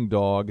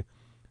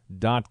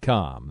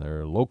theroofingdog.com.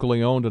 They're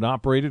locally owned and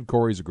operated.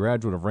 Corey's a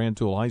graduate of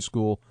Rantoul High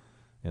School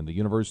and the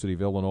University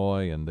of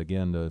Illinois, and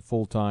again,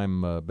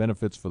 full-time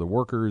benefits for the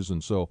workers,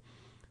 and so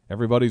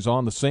everybody's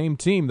on the same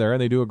team there,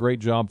 and they do a great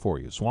job for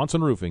you.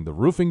 Swanson Roofing, the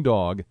Roofing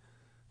Dog.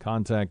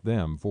 Contact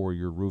them for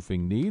your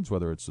roofing needs,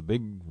 whether it's a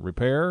big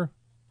repair,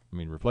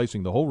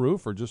 replacing the whole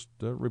roof, or just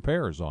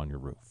repairs on your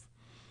roof.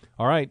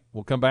 All right,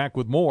 we'll come back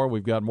with more.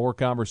 We've got more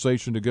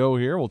conversation to go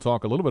here. We'll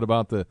talk a little bit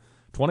about the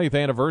 20th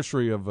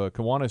anniversary of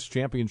Kiwanis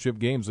Championship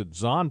games at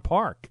Zahn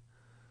Park.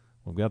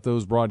 We've got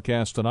those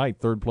broadcast tonight,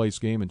 third-place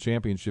game and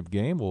championship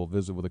game. We'll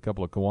visit with a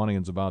couple of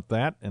Kiwanians about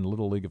that and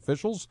Little League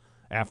officials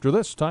after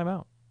this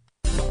timeout.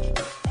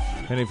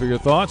 Penny for your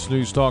thoughts,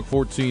 News Talk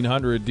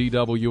 1400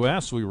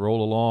 DWS. We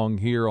roll along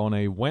here on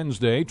a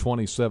Wednesday,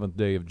 27th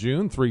day of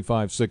June,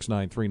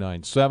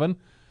 3569397.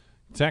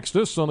 Text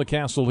us on the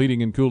Castle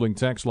Heating and Cooling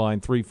text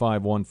line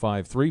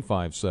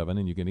 3515357,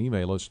 and you can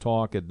email us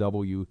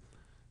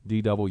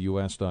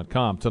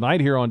talk@wdws.com.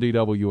 Tonight here on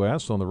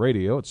DWS on the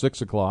radio at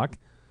 6 o'clock,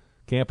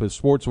 Campus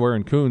Sportswear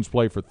and Coons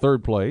play for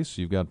third place.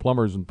 You've got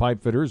Plumbers and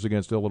Pipe Fitters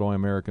against Illinois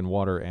American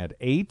Water at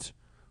 8,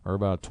 or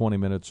about 20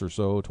 minutes or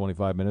so,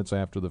 25 minutes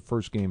after the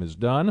first game is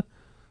done.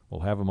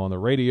 We'll have them on the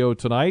radio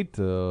tonight.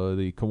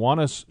 The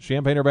Kiwanis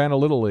Champaign-Urbana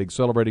Little League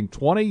celebrating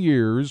 20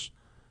 years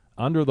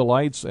under the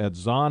lights at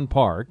Zahn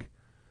Park.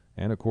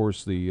 And, of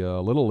course, the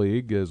Little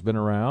League has been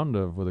around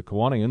with the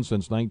Kiwanians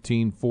since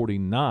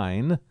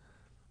 1949.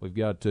 We've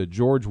got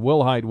George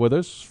Wilhite with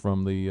us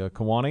from the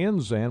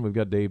Kiwanians, and we've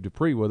got Dave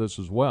Dupree with us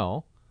as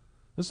well.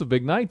 This is a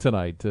big night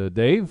tonight.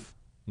 Dave,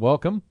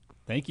 welcome.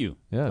 Thank you.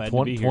 Yeah, Glad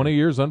to be here. 20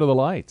 years under the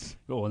lights.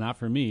 Well, not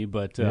for me,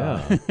 but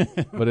yeah.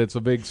 But it's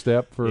a big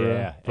step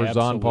for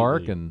Zahn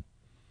Park, and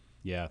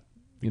the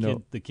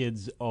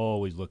kids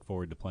always look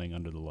forward to playing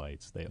under the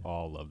lights. They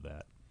all love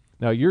that.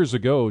 Now, years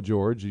ago,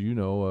 George,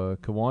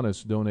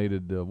 Kiwanis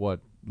donated the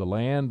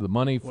land, the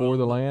money for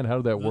the land? How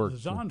did that work? The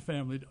Zahn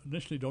family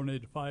initially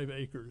donated 5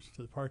 acres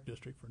to the Park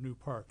District for a new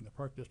park, and the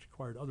Park District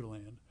acquired other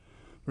land.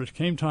 But it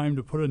came time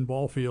to put in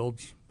ball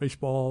fields,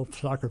 baseball,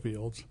 soccer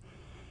fields,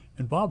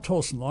 and Bob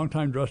Tolson,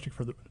 longtime director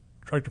for the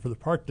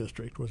Park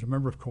District, was a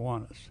member of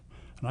Kiwanis.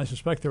 And I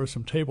suspect there was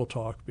some table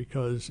talk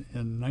because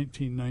in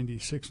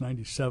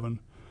 1996-97,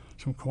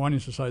 some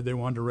Kiwanians decided they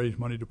wanted to raise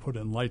money to put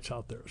in lights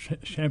out there.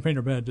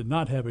 Champaign-Urbana did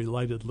not have a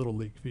lighted Little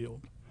League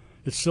field.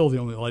 It's still the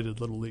only lighted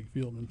Little League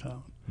field in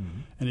town.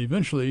 And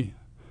eventually,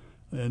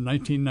 in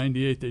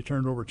 1998, they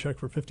turned over a check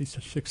for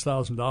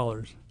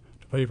 $56,000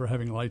 to pay for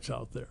having lights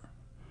out there.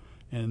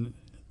 And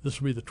this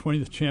will be the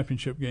 20th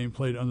championship game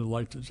played under the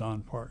lights at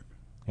Zahn Park.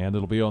 And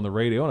it'll be on the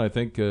radio, and I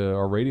think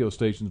our radio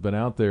station's been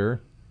out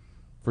there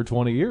for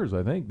 20 years,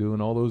 I think,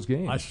 doing all those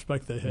games. I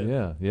suspect they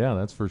have. Yeah,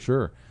 that's for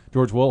sure.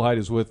 George Wilhite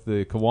is with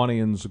the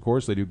Kiwanians, of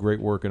course. They do great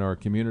work in our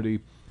community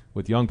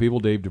with young people.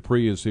 Dave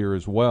Dupree is here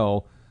as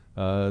well.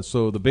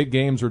 So the big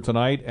games are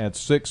tonight at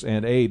 6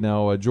 and 8.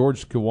 Now,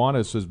 George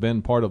Kiwanis has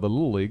been part of the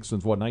Little League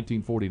since,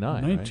 1949?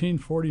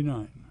 1949.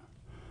 Right?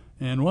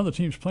 And one of the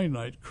teams playing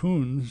tonight,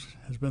 Coons,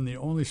 has been the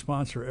only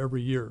sponsor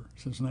every year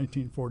since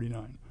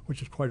 1949,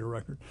 which is quite a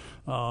record.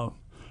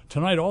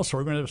 Tonight also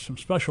we're going to have some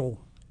special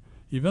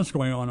events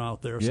going on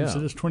out there since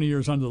it is 20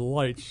 years under the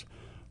lights.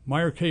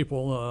 Meyer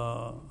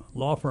Capel,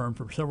 law firm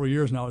for several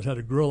years now, has had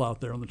a grill out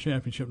there on the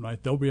championship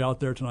night. They'll be out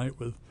there tonight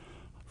with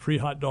free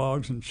hot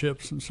dogs and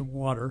chips and some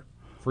water.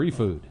 Free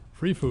food.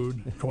 Free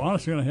food.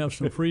 Kiwanis is going to have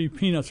some free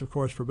peanuts, of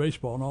course, for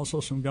baseball, and also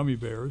some gummy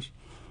bears.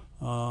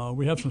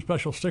 We have some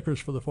special stickers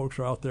for the folks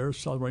who are out there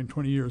celebrating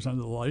 20 years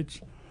under the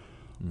lights.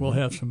 We'll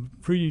have some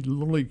free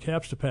Little League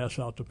caps to pass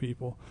out to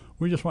people.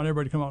 We just want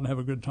everybody to come out and have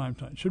a good time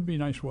tonight. Should be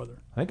nice weather.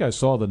 I think I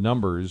saw the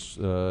numbers.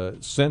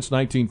 Since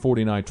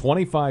 1949,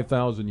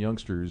 25,000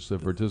 youngsters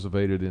have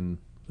participated in.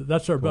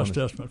 That's our best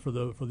estimate for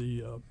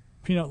the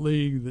Peanut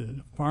League,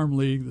 the Farm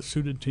League, the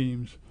suited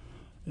teams.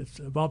 It's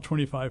about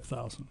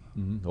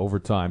 25,000. Over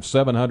time.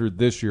 700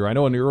 this year. I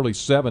know in the early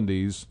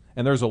 70s,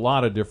 and there's a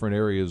lot of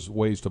different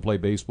ways to play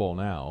baseball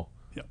now.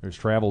 Yep. There's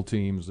travel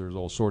teams. There's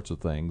all sorts of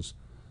things.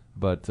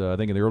 But I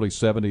think in the early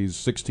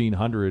 70s,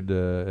 1,600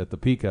 at the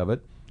peak of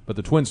it. But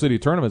the Twin City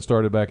Tournament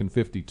started back in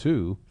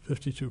 52.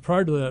 52.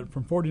 Prior to that,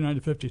 from 49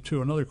 to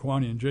 52, another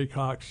Kiwanian, Jay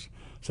Cox,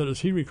 said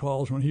as he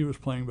recalls when he was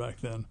playing back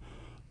then,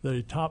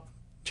 the top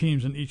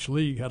teams in each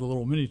league had a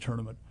little mini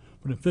tournament.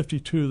 But in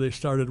 52, they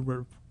started with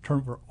a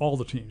tournament for all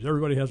the teams.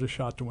 Everybody has a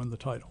shot to win the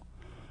title.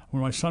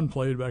 When my son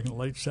played back in the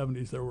late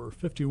 70s, there were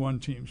 51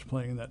 teams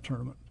playing in that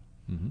tournament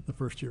the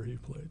first year he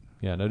played.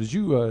 Yeah. Now, did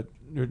you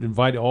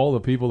invite all the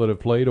people that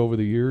have played over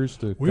the years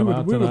to come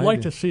out tonight? We would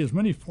like to see as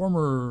many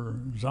former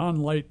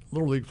Zahn Light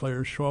Little League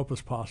players show up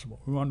as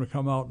possible. We want them to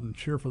come out and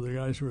cheer for the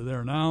guys who are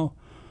there now.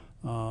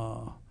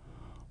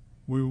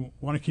 We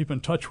want to keep in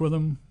touch with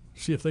them,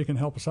 see if they can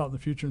help us out in the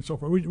future and so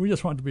forth. We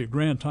just want it to be a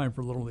grand time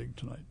for Little League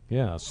tonight.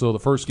 Yeah, so the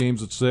first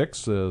game's at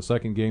 6,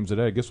 second game's at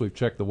 8. I guess we've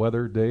checked the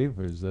weather, Dave.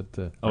 Is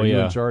that are you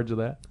in charge of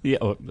that?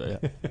 Yeah,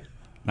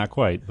 not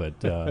quite,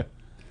 but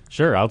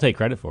sure, I'll take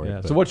credit for it.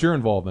 Yeah. So what's your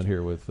involvement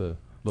here with the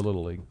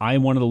Little League? I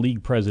am one of the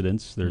league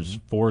presidents. There's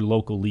 4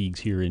 local leagues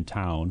here in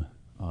town.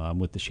 I'm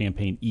with the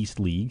Champaign East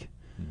League,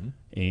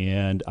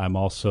 and I'm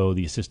also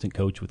the assistant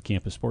coach with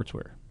Campus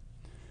Sportswear.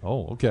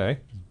 Oh, okay.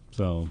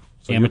 So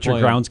amateur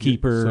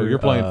groundskeeper. So you're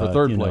playing for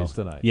third place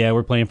tonight. Yeah,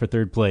 we're playing for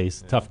third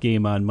place. Yeah. Tough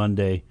game on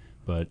Monday,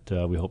 but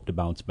we hope to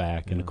bounce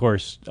back. Yeah. And, of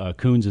course,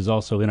 Coons is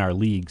also in our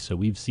league, so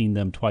we've seen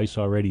them twice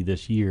already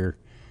this year,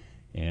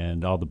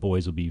 and all the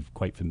boys will be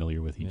quite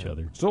familiar with each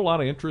other. Still a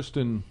lot of interest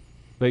in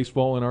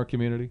baseball in our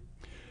community?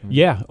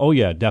 Yeah. Oh,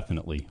 yeah,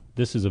 definitely.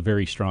 This is a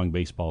very strong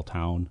baseball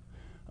town.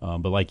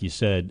 But like you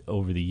said,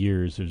 over the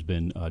years, there's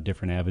been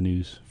different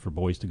avenues for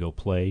boys to go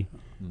play.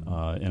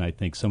 And I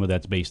think some of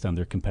that's based on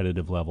their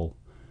competitive level.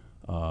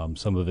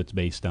 Some of it's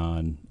based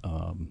on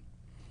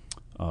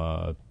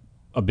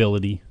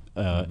ability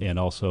and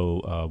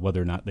also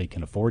whether or not they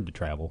can afford to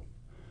travel.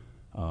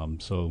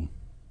 So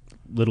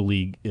Little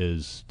League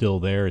is still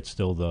there. It's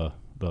still the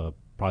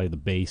probably the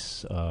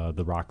base,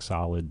 the rock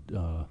solid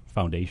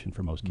foundation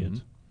for most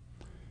kids.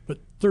 But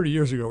 30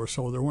 years ago or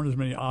so, there weren't as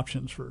many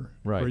options for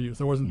youth.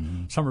 There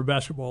wasn't summer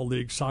basketball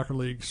league, soccer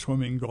league,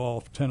 swimming,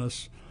 golf,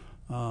 tennis.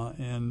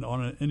 And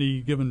on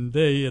any given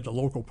day at the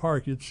local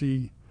park, you'd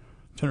see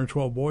 10 or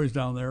 12 boys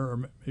down there,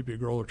 or maybe a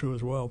girl or two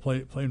as well,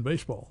 playing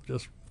baseball,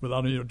 just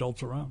without any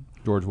adults around.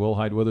 George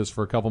Wilhite with us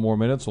for a couple more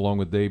minutes, along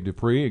with Dave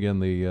Dupree. Again,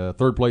 the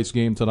third-place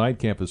game tonight,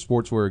 Campus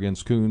Sportswear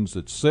against Coons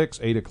at 6,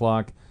 8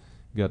 o'clock.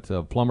 Got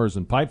Plumbers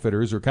and Pipe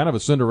Fitters, who are kind of a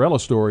Cinderella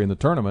story in the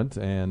tournament,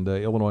 and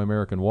Illinois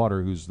American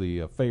Water, who's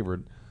the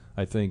favorite,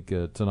 I think,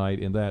 tonight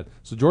in that.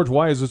 So, George,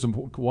 why has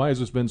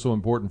this been so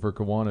important for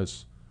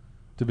Kiwanis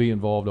to be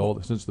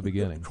involved since the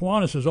beginning?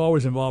 Kiwanis is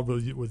always involved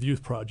with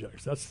youth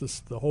projects.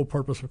 That's the whole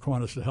purpose of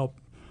Kiwanis, to help.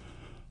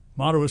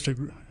 Motto is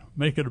to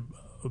make it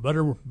a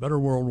better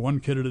world, one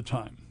kid at a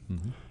time.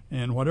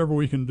 And whatever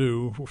we can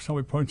do, if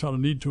somebody points out a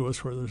need to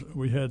us, where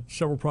we had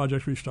several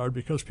projects we started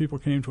because people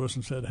came to us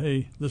and said,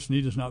 hey, this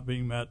need is not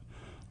being met.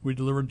 We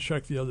delivered a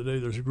check the other day.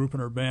 There's a group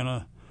in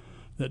Urbana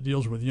that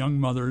deals with young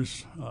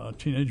mothers,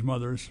 teenage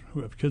mothers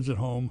who have kids at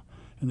home,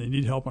 and they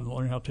need help on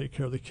learning how to take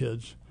care of the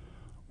kids.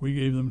 We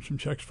gave them some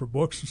checks for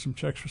books and some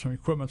checks for some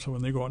equipment, so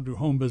when they go out and do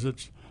home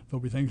visits,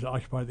 there'll be things to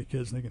occupy the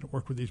kids, and they can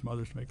work with these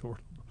mothers to make it work.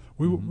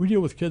 We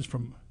deal with kids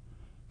from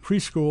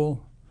preschool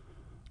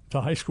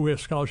to high school. We have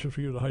scholarships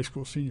for you to high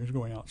school seniors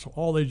going out. So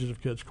all ages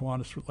of kids,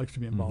 Kiwanis likes to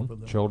be involved with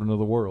them. Children of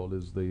the World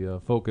is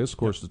the focus. Of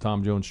course, the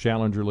Tom Jones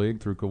Challenger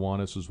League through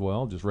Kiwanis as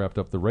well. Just wrapped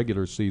up the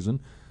regular season.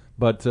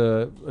 But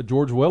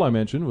George Will, I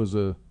mentioned, was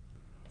a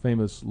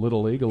famous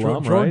Little League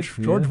alum, right?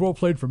 George Will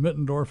played for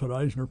Mittendorf at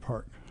Eisner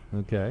Park.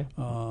 Okay.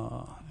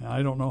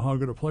 I don't know how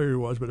good a player he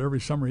was, but every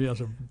summer he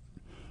has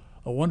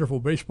a wonderful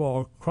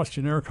baseball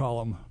questionnaire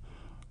column.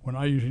 When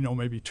I usually know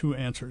maybe 2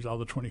 answers out of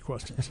the 20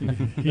 questions,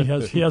 he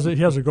has a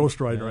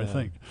ghostwriter, I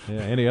think. Yeah.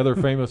 Any other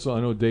famous? I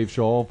know Dave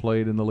Shaw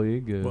played in the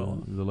league.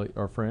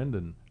 Our friend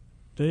and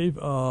Dave.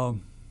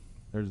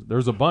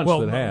 There's a bunch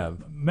that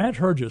have. Matt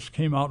Hergis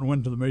came out and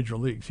went to the major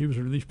leagues. He was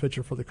a relief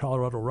pitcher for the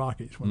Colorado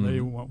Rockies when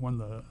they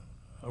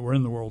were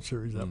in the World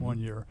Series that one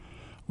year.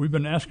 We've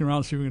been asking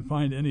around to see if we can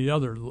find any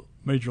other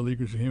major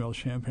leaguers who came out of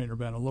Champaign or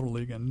Urbana Little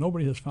League, and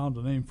nobody has found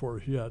a name for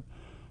us yet.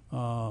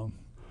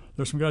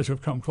 There's some guys who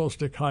have come close.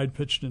 Dick Hyde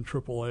pitched in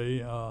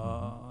AAA,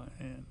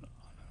 and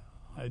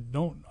I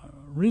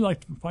really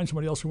like to find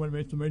somebody else who went to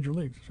make the major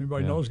leagues. If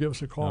anybody knows, give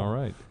us a call. All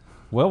right.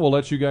 Well, we'll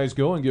let you guys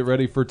go and get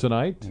ready for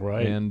tonight.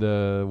 Right. And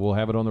we'll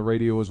have it on the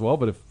radio as well.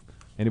 But if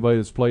anybody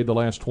that's played the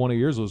last 20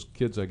 years, those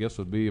kids, I guess,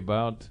 would be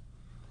about,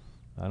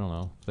 I don't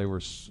know, if they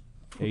were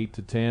 8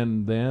 to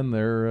 10 then,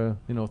 they're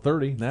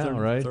 30 now,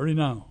 right? 30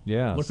 now.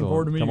 Yeah. Looking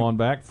forward to meeting. Come on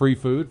back. Free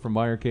food from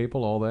Meyer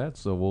Capel, all that.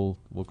 So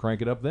we'll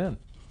crank it up then.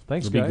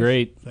 Thanks, It'll guys. be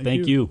great.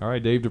 Thank you. All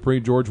right, Dave Dupree,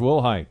 George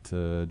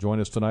Wilhite. Join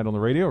us tonight on the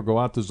radio or go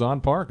out to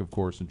Zahn Park, of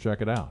course, and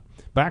check it out.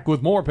 Back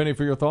with more Penny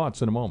for Your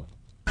Thoughts in a moment.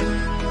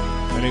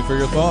 Penny for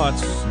Your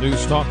Thoughts,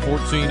 News Talk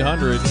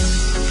 1400.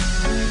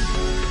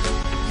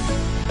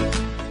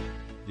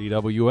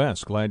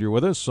 DWS, glad you're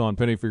with us on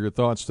Penny for Your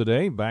Thoughts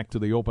today. Back to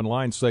the open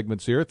line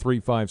segments here,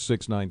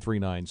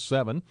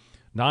 356-9397.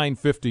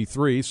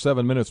 9:53,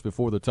 7 minutes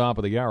before the top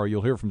of the hour.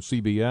 You'll hear from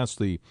CBS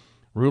the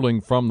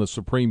ruling from the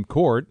Supreme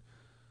Court.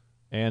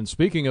 And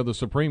speaking of the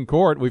Supreme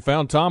Court, we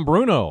found Tom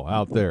Bruno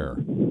out there.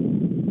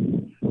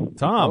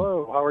 Tom.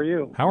 Hello, how are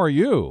you? How are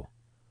you?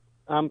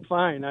 I'm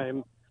fine.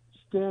 I'm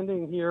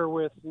standing here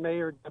with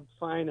Mayor Deb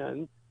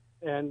Finan,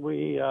 and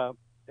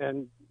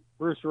and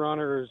Bruce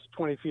Rauner is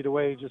 20 feet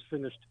away. He just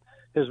finished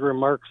his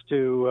remarks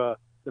to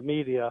the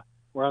media.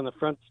 We're on the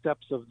front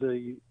steps of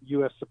the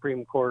U.S.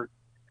 Supreme Court,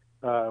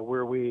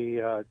 where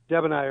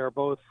Deb and I are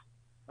both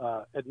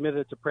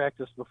admitted to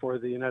practice before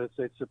the United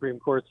States Supreme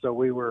Court. So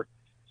we were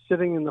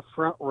sitting in the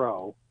front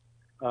row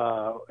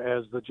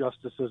as the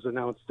justices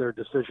announced their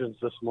decisions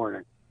this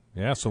morning.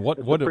 Yeah. So what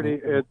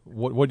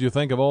do you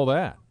think of all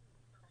that?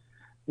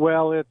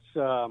 Well, it's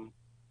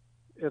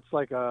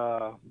like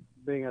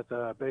being at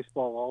the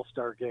baseball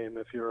all-star game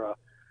if you're a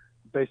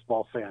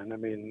baseball fan. I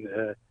mean,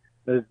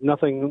 there's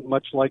nothing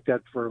much like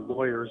that for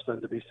lawyers than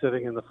to be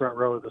sitting in the front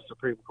row of the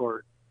Supreme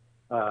Court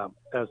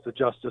as the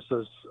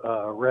justices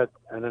read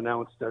and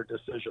announced their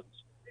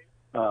decisions.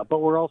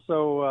 But we're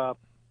also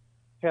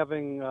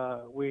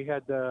we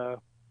had a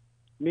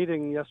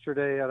meeting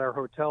yesterday at our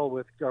hotel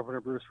with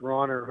Governor Bruce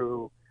Rauner,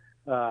 who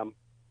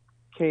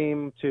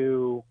came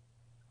to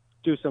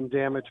do some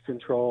damage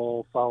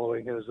control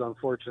following his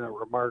unfortunate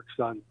remarks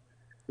on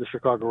the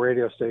Chicago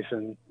radio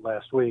station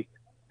last week.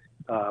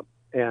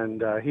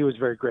 And he was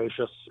very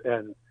gracious,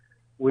 and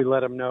we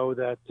let him know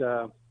that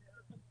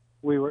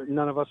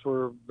none of us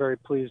were very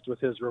pleased with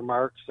his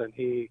remarks, and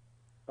he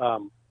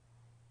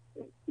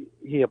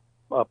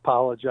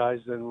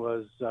apologized and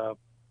was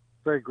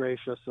very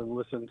gracious and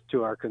listened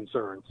to our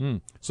concerns.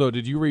 So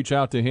did you reach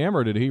out to him,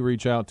 or did he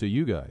reach out to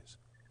you guys?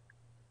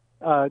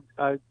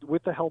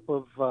 With the help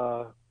of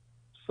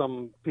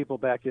some people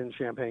back in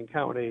Champaign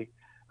County,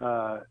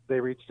 they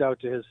reached out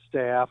to his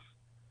staff.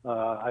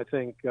 I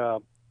think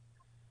Garrett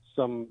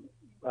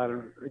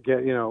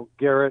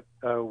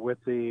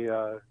with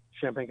the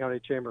Champaign County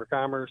Chamber of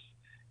Commerce,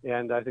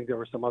 and I think there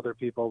were some other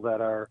people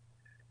that are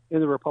in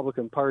the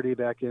Republican Party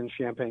back in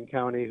Champaign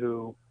County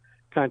who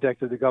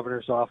contacted the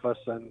governor's office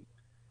and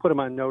put him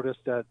on notice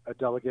that a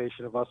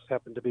delegation of us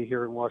happened to be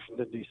here in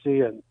Washington,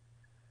 D.C., and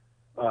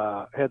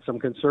had some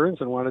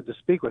concerns and wanted to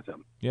speak with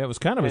him. Yeah, it was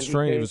kind of a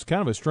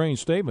strange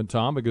statement,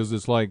 Tom, because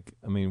it's like,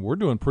 I mean, we're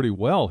doing pretty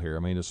well here. I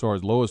mean, as far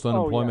as lowest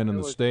unemployment in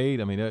the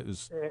state, I mean,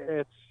 there's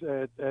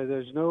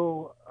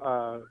no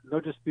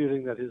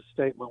disputing that his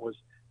statement was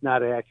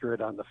not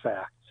accurate on the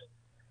facts.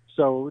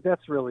 So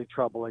that's really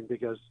troubling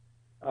because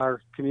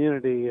our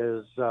community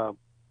is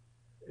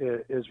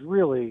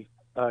really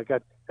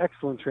got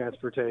excellent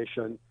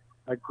transportation,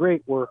 a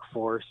great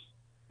workforce,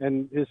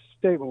 and his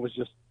statement was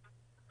just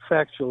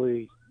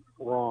factually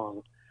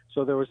wrong.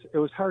 So it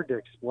was hard to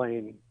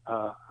explain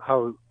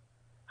how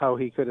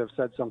he could have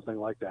said something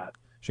like that.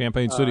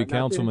 Champaign City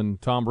Councilman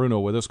Tom Bruno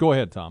with us. Go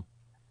ahead, Tom.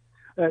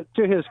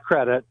 To his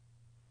credit,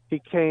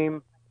 he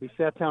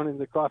sat down in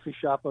the coffee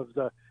shop of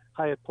the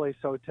Hyatt Place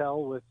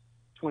Hotel with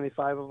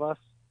 25 of us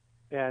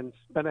and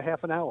spent a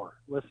half an hour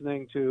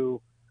listening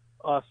to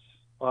us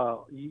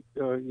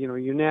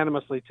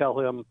unanimously tell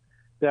him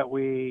that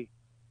we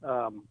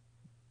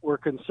were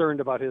concerned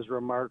about his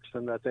remarks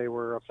and that they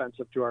were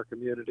offensive to our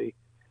community.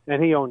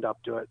 And he owned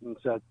up to it and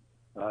said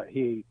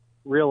he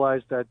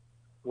realized that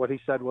what he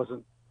said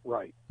wasn't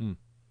right.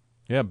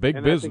 Yeah,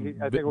 big business.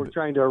 I think we're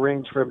trying to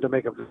arrange for him to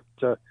make a visit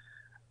to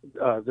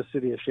the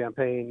city of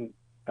Champaign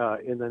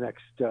in the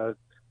next 3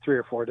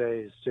 or 4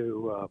 days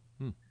to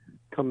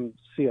come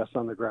see us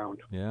on the ground.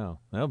 Yeah,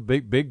 well,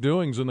 big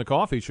doings in the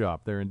coffee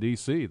shop there in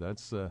D.C.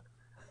 That's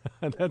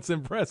that's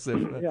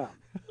impressive. Yeah,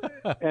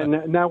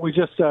 and now we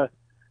just, as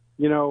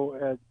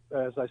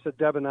I said,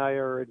 Deb and I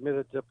are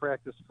admitted to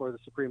practice for the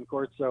Supreme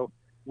Court, so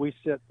we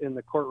sit in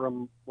the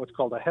courtroom, what's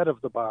called ahead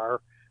of the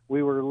bar.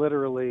 We were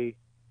literally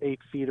 8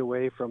 feet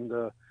away from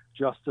the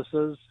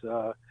justices,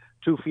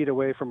 2 feet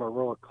away from a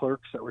row of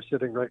clerks that were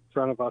sitting right in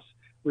front of us.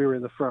 We were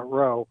in the front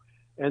row.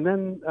 And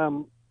then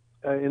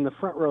in the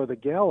front row of the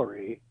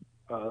gallery,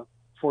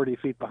 40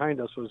 feet behind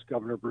us, was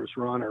Governor Bruce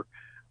Rauner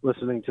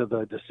listening to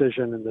the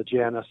decision in the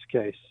Janus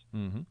case.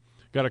 Mm-hmm.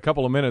 Got a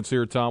couple of minutes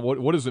here, Tom.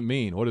 What does it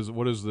mean? What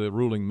does the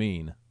ruling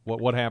mean?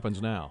 What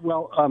happens now?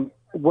 Well,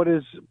 what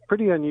is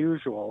pretty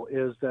unusual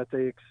is that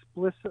they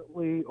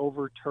explicitly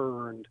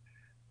overturned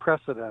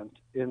precedent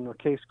in a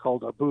case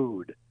called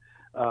Abood.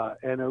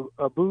 And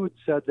Abood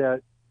said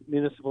that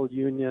municipal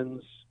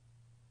unions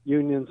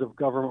of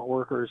government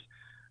workers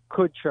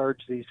could charge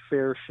these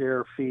fair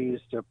share fees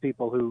to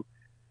people who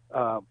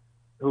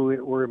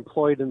were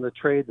employed in the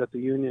trade that the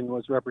union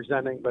was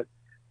representing but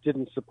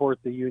didn't support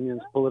the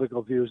union's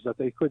political views, that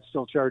they could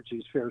still charge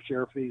these fair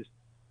share fees.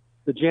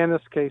 The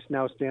Janus case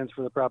now stands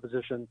for the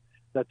proposition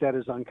that that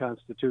is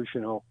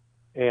unconstitutional,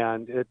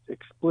 and it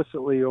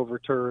explicitly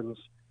overturns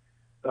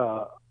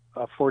a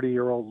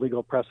 40-year-old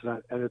legal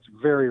precedent, and it's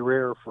very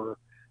rare for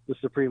the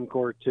Supreme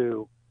Court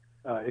to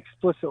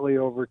explicitly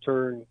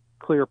overturn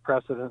clear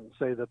precedent and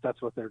say that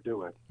that's what they're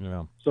doing.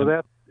 Yeah. So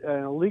that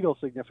legal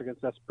significance,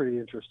 that's pretty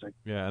interesting.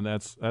 Yeah, and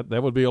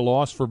that would be a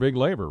loss for big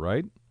labor,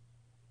 right?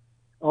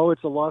 Oh,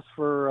 it's a loss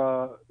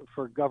for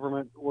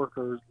government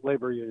workers,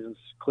 labor unions,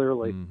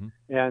 clearly,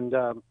 and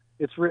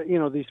it's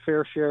these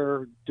fair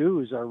share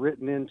dues are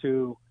written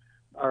into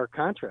our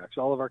contracts,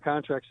 all of our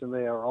contracts, and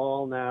they are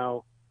all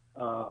now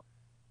up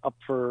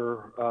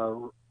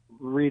for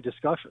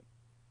rediscussion.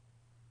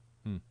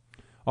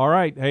 All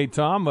right. Hey,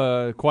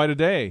 Tom, quite a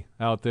day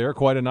out there,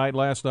 quite a night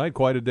last night,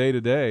 quite a day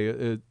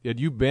today. Had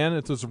you been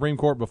at the Supreme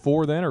Court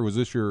before then, or was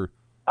this your...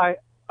 I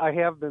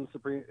have been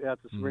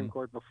at the Supreme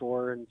Court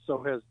before, and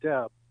so has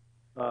Deb,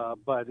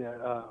 but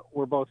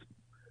we're both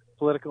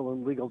political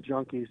and legal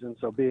junkies, and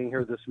so being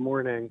here this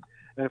morning,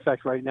 and in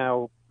fact right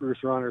now Bruce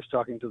Rauner is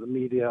talking to the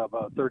media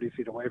about 30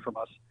 feet away from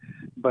us,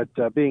 but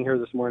being here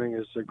this morning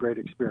is a great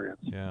experience.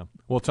 Yeah.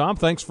 Well, Tom,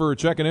 thanks for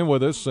checking in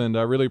with us, and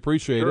I really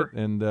appreciate it,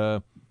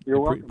 and You're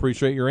welcome.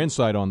 Appreciate your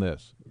insight on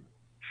this.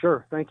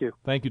 Sure. Thank you.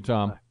 Thank you,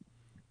 Tom. Bye.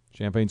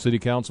 Champaign City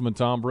Councilman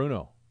Tom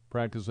Bruno,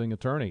 practicing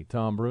attorney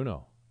Tom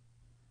Bruno.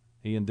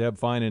 He and Deb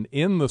Finan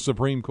in the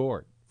Supreme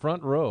Court,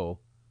 front row,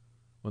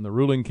 when the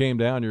ruling came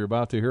down you're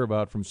about to hear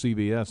about from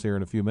CBS here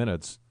in a few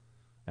minutes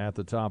at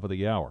the top of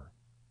the hour.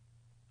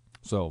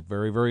 So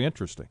very, very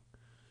interesting.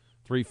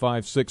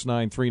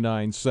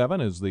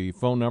 3569397 is the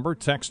phone number.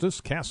 Text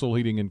us, Castle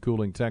Heating and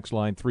Cooling text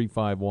line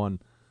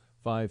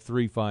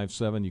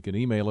 351-5357. You can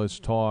email us,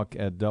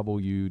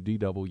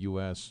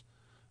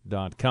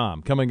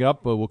 talk@wdws.com. Coming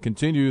up, we'll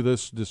continue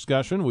this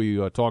discussion.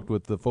 We talked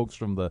with the folks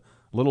from the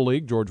Little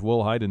League, George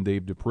Wilhite and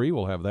Dave Dupree.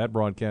 We'll have that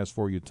broadcast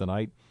for you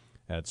tonight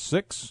at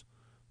 6,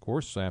 of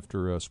course,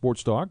 after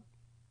Sports Talk.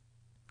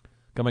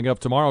 Coming up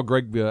tomorrow,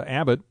 Greg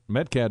Abbott,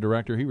 MetCAD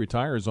director, he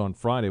retires on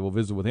Friday. We'll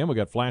visit with him. We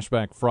got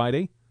Flashback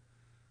Friday,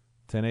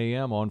 10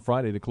 a.m. on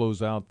Friday to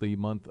close out the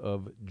month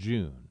of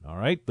June. All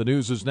right, the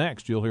news is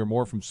next. You'll hear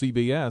more from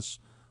CBS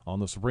on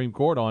the Supreme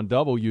Court on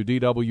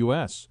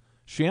WDWS.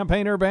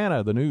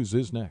 Champaign-Urbana, the news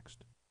is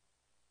next.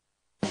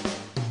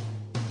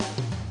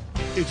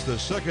 It's the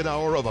second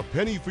hour of A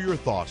Penny for Your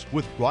Thoughts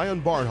with Brian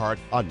Barnhart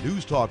on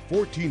News Talk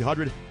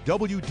 1400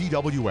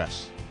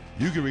 WDWS.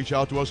 You can reach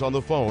out to us on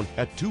the phone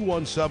at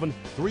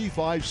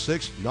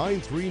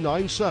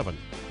 217-356-9397.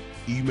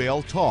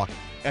 Email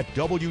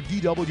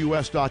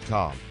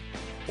talk@wdws.com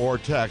or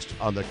text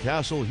on the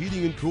Castle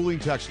Heating and Cooling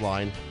text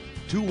line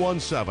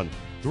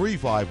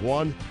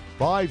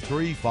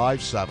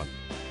 217-351-5357.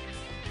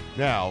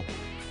 Now,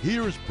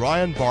 here's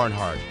Brian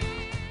Barnhart.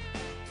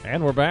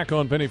 And we're back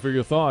on Penny for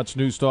Your Thoughts,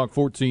 News Talk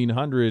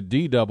 1400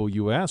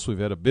 DWS. We've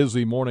had a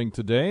busy morning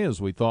today, as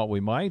we thought we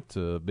might.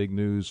 Big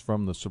news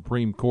from the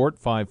Supreme Court,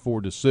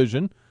 5-4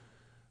 decision.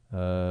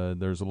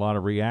 There's a lot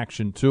of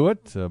reaction to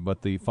it,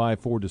 but the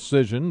 5-4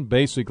 decision,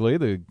 basically,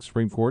 the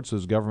Supreme Court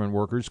says government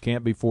workers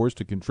can't be forced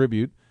to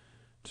contribute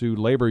to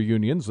labor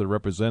unions that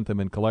represent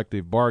them in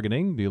collective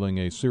bargaining, dealing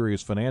a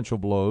serious financial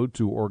blow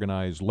to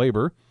organized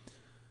labor.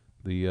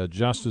 The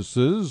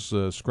justices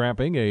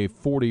scrapping a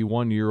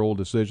 41-year-old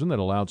decision that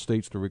allowed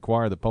states to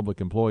require that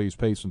public employees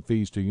pay some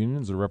fees to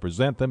unions that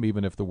represent them,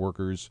 even if the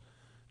workers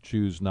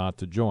choose not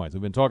to join.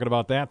 We've been talking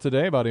about that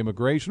today, about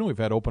immigration. We've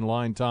had open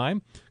line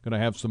time. Going to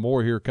have some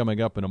more here coming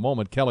up in a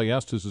moment. Kelly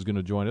Estes is going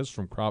to join us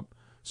from Crop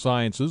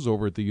Sciences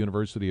over at the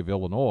University of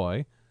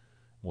Illinois.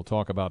 We'll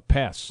talk about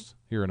pests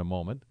here in a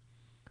moment.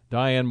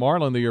 Diane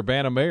Marlin, the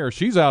Urbana mayor,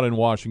 she's out in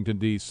Washington,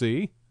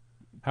 D.C.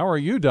 How are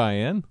you,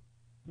 Diane?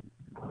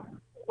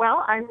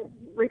 Well, I'm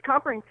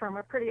recovering from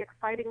a pretty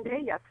exciting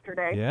day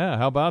yesterday. Yeah,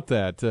 how about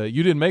that?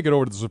 You didn't make it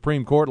over to the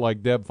Supreme Court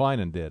like Deb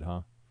Finan did,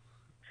 huh?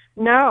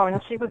 No,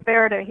 and she was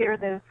there to hear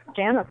this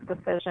Janus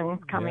decision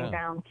coming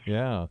down.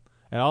 Yeah,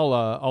 and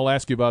I'll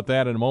ask you about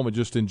that in a moment,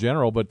 just in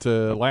general. But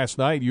last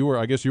night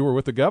I guess you were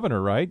with the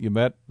governor, right? You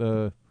met,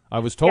 I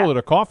was told, at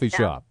a coffee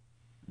shop.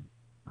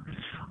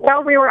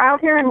 Well, we were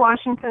out here in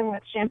Washington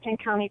with Champaign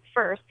County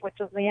First, which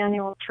is the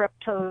annual trip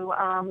to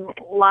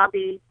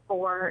lobby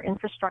for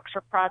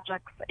infrastructure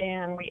projects,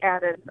 and we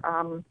added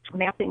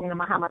mapping the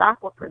Muhammad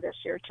Aquifer this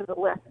year to the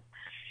list.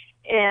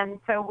 And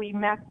so we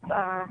met,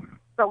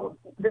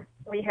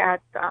 we had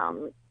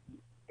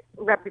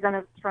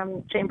representatives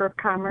from Chamber of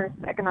Commerce,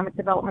 Economic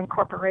Development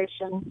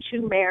Corporation,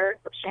 2 mayors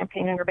of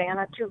Champaign and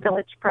Urbana, 2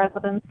 village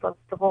presidents of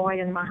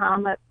Savoy and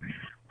Muhammad,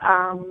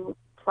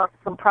 plus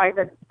some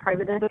private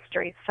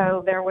industry.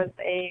 So there was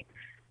a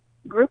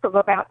group of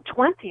about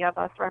 20 of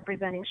us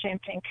representing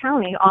Champaign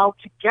County all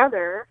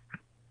together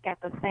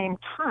at the same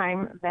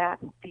time that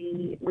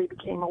we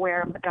became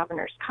aware of the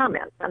governor's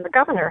comments. And the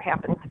governor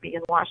happened to be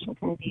in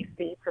Washington,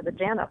 D.C. for the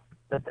Janus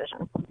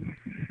decision.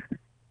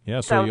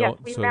 Yeah, Yes,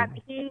 we met.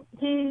 He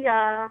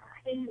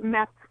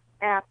met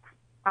at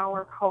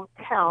our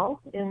hotel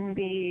in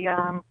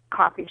the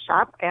coffee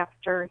shop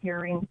after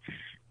hearing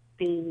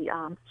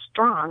the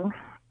strong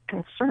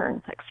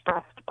concern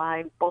expressed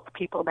by both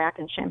people back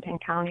in Champaign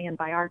County and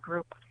by our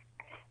group.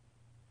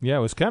 Yeah, it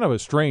was kind of a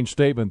strange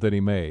statement that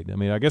he made. I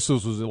mean, I guess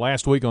this was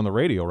last week on the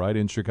radio, right,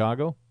 in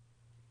Chicago?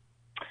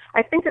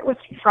 I think it was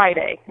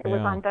Friday. It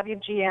was on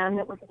WGN.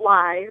 It was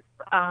live.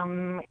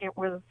 It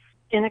was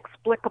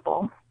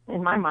inexplicable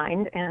in my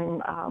mind,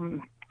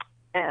 and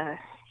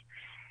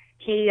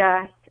he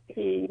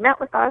met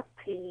with us.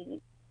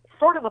 He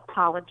sort of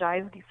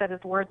apologized. He said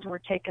his words were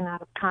taken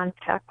out of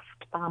context,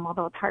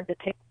 although it's hard to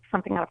take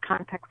something out of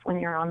context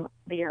when you're on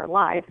the air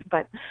live.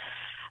 But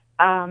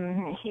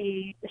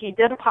he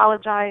did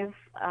apologize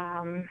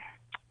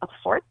of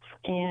sorts,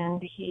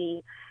 and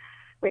we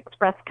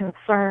expressed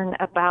concern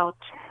about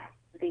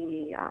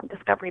the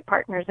Discovery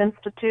Partners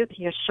Institute.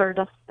 He assured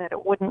us that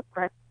it wouldn't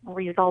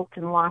result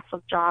in loss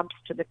of jobs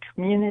to the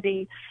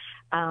community.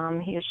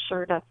 He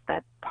assured us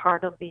that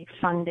part of the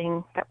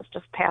funding that was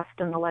just passed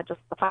in the legislature,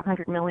 the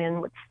 $500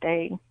 million, would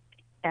stay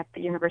at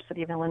the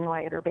University of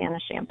Illinois at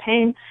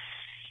Urbana-Champaign.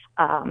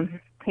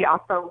 He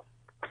also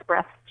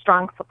expressed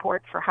strong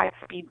support for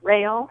high-speed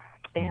rail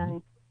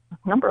and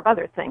a number of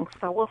other things,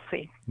 so we'll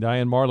see.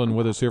 Diane Marlin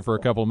with us here for a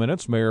couple of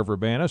minutes, mayor of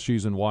Urbana.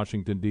 She's in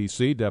Washington,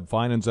 D.C. Deb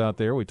Finan's out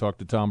there. We talked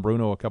to Tom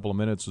Bruno a couple of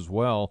minutes as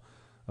well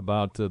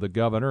about the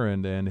governor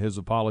and his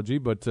apology.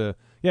 But,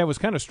 yeah, it was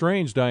kind of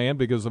strange, Diane,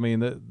 because, I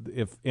mean,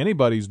 if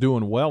anybody's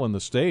doing well in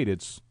the state,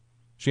 it's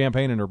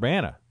Champaign and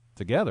Urbana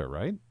together,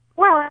 right?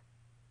 Well,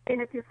 and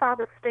if you saw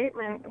the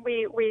statement,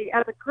 we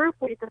as a group,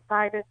 we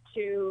decided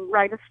to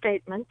write a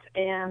statement,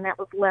 and that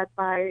was led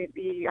by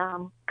the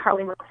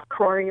Carly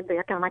McCrory,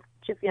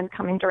 she's the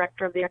incoming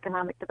director of the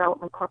Economic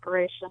Development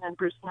Corporation, and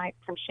Bruce Knight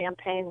from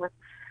Champaign with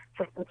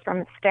assistance from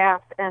the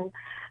staff. And,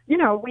 you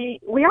know, we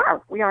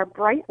are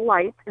bright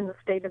lights in the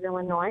state of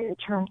Illinois in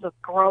terms of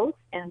growth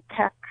and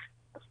tech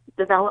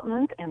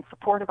development and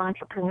support of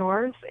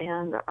entrepreneurs.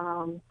 And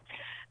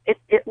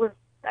it was,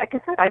 like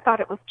I said, I thought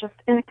it was just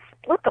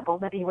inexplicable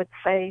that he would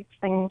say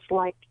things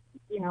like,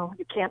 you know,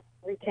 you can't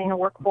retain a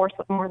workforce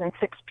of more than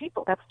 6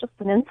 people. That's just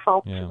an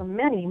insult to the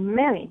many,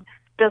 many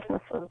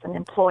businesses and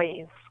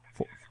employees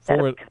that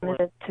have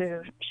committed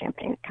to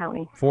Champaign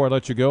County. Before I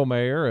let you go,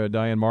 Mayor,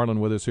 Diane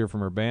Marlin with us here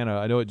from Urbana.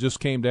 I know it just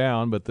came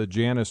down, but the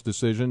Janus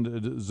decision,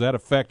 does that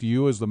affect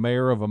you as the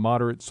mayor of a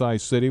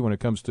moderate-sized city when it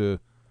comes to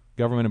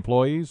government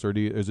employees, or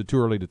is it too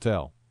early to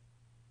tell?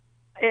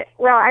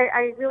 Well,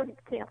 I really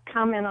can't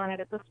comment on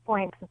it at this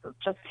point since it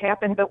just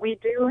happened, but we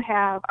do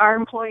have, our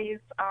employees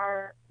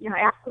are, you know,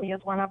 AFSCME is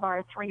one of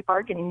our 3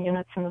 bargaining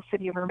units in the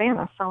city of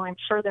Urbana, so I'm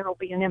sure there will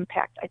be an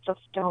impact. I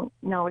just don't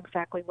know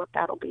exactly what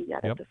that'll be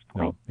yet at this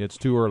point. No, it's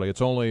too early.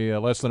 It's only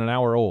less than an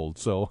hour old,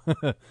 so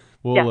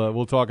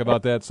we'll talk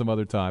about that some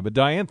other time. But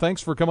Diane,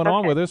 thanks for coming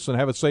on with us, and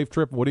have a safe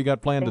trip. What do you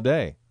got planned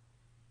today?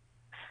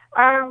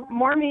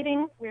 More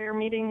meetings. We're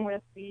meeting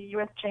with the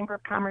U.S. Chamber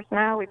of Commerce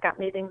now. We've got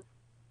meetings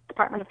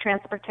Department of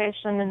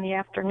Transportation in the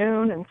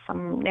afternoon, and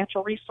some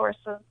natural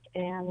resources,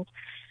 and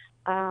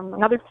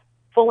another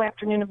full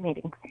afternoon of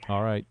meetings.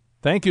 All right.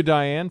 Thank you,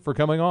 Diane, for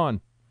coming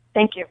on.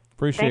 Thank you.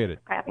 Appreciate it.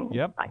 For having me.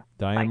 Yep. Bye.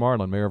 Diane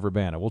Marlin, mayor of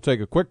Urbana. We'll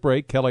take a quick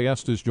break. Kelly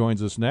Estes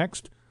joins us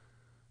next.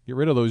 Get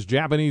rid of those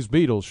Japanese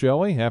beetles, shall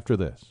we, after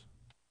this?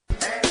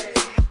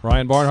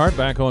 Brian Barnhart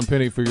back on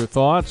Penny for Your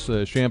Thoughts.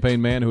 A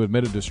Champaign man who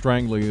admitted to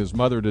strangling his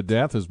mother to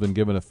death has been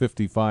given a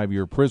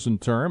 55-year prison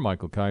term.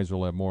 Michael Kaiser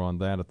will have more on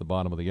that at the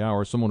bottom of the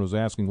hour. Someone was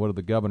asking, what did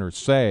the governor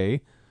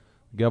say?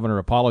 The governor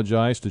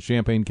apologized to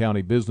Champaign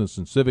County business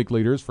and civic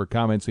leaders for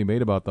comments he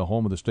made about the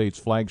home of the state's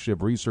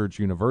flagship research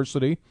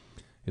university.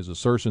 His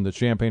assertion that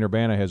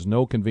Champaign-Urbana has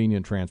no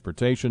convenient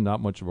transportation,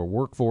 not much of a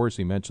workforce.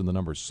 He mentioned the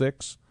number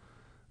 6.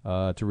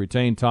 to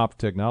retain top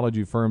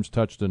technology firms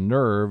touched a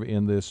nerve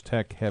in this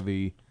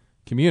tech-heavy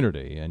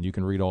community. And you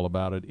can read all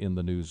about it in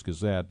the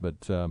News-Gazette.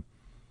 But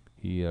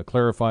he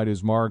clarified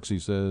his marks. He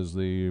says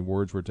the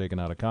words were taken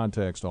out of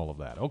context, all of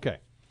that. Okay.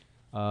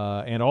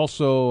 And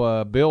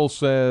also, Bill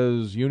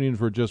says unions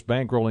were just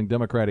bankrolling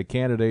Democratic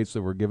candidates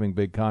that were giving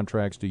big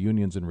contracts to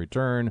unions in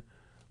return.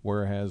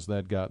 Where has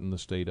that gotten the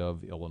state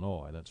of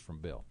Illinois? That's from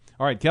Bill.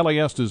 All right, Kelly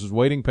Estes is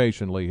waiting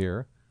patiently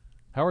here.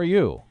 How are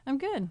you? I'm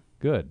good.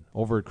 Good.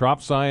 Over at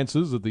Crop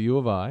Sciences at the U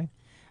of I.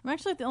 I'm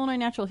actually at the Illinois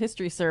Natural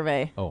History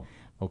Survey. Oh,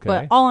 okay.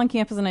 But all on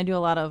campus, and I do a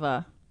lot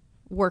of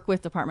work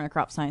with Department of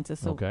Crop Sciences.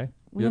 So okay.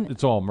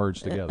 It's all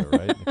merged together,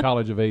 right? The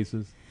College of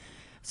Aces.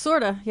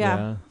 Sort of,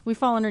 yeah. We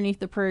fall underneath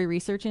the Prairie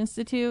Research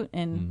Institute,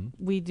 and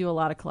we do a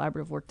lot of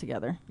collaborative work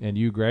together. And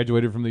you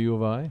graduated from the U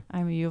of I?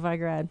 I'm a U of I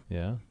grad.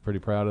 Yeah, pretty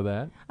proud of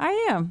that?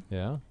 I am.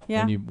 Yeah?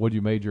 Yeah. And what did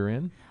you major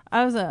in?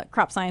 I was a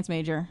crop science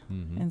major,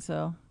 and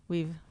so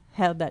we've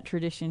had that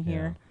tradition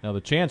here. Now,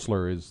 the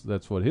chancellor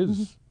that's what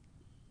his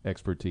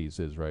expertise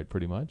is, right,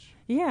 pretty much?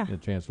 Yeah.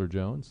 Chancellor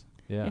Jones?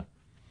 Yeah.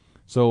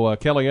 So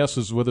Kelly S.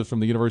 is with us from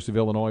the University of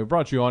Illinois. We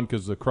brought you on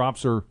because the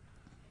crops are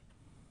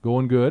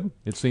going good,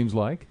 it seems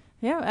like.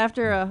 Yeah,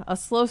 after a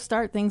slow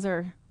start, things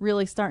are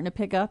really starting to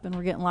pick up, and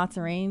we're getting lots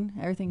of rain.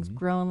 Everything's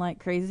growing like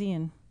crazy,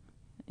 and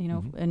you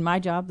know, in my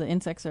job, the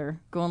insects are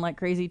going like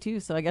crazy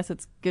too. So I guess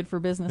it's good for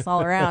business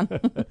all around.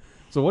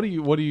 So what do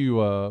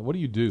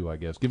you do? I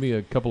guess give me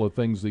a couple of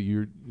things that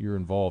you're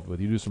involved with.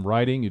 You do some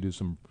writing. You do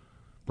some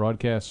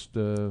broadcast.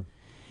 Things?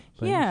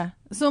 Yeah.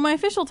 So my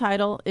official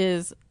title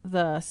is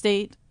the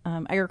State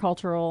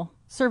Agricultural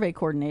Survey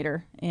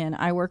Coordinator, and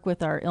I work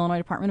with our Illinois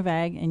Department of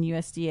Ag and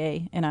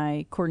USDA, and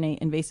I coordinate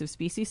invasive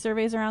species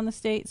surveys around the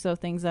state, so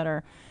things that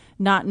are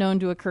not known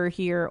to occur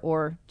here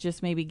or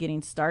just maybe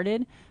getting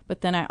started.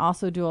 But then I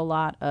also do a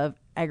lot of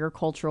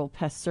agricultural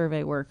pest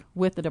survey work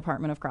with the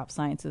Department of Crop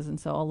Sciences, and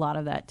so a lot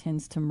of that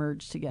tends to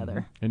merge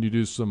together. And you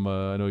do some,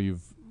 I know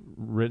you've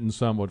written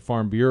some with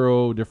Farm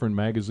Bureau, different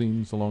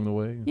magazines along the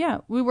way? Yeah,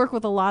 we work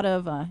with a lot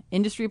of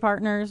industry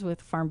partners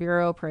with Farm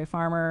Bureau, Prairie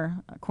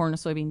Farmer, Corn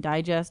and Soybean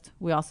Digest.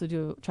 We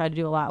also try to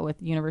do a lot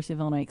with University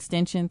of Illinois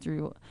Extension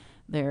through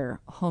their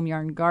Home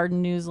Yard and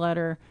Garden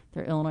newsletter,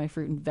 their Illinois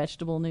Fruit and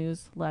Vegetable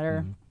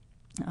newsletter,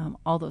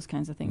 all those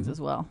kinds of things as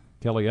well.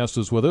 Kelly S.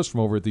 is with us from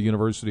over at the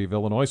University of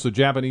Illinois. So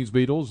Japanese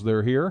beetles,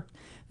 they're here?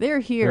 They're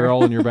here. They're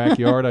all in your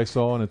backyard, I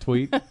saw in a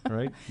tweet,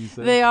 right? You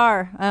said? They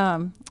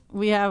are.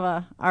 We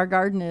have our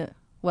garden,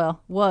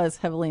 was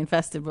heavily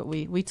infested, but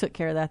we took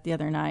care of that the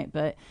other night.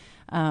 But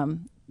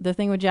the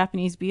thing with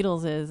Japanese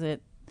beetles is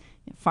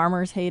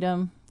farmers hate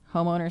them,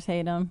 homeowners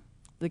hate them,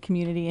 the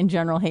community in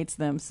general hates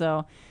them.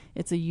 So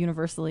it's a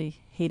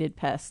universally hated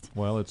pest.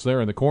 Well, it's there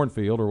in the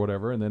cornfield or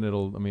whatever, and then a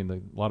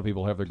lot of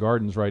people have their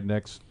gardens right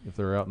next, if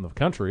they're out in the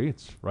country,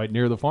 it's right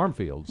near the farm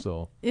field.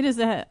 So it is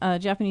a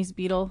Japanese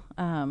beetle,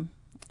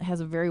 has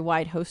a very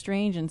wide host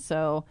range, and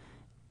so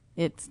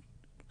it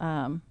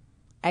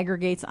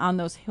aggregates on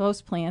those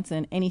host plants,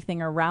 and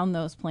anything around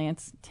those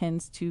plants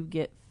tends to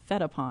get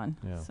fed upon.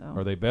 Yeah. So.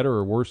 Are they better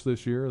or worse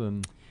this year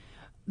than...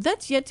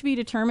 That's yet to be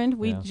determined.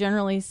 We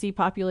generally see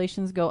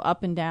populations go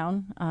up and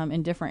down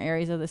in different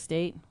areas of the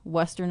state.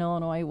 Western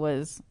Illinois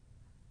was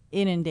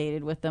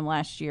inundated with them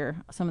last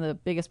year, some of the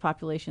biggest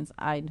populations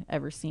I'd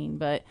ever seen.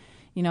 But,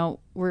 you know,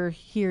 we're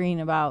hearing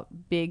about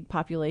big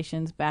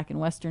populations back in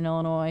Western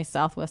Illinois,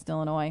 Southwest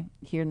Illinois,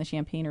 here in the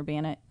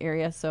Champaign-Urbana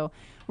area. So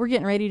we're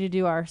getting ready to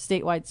do our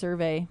statewide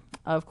survey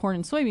of corn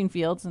and soybean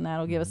fields, and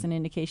that'll give us an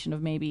indication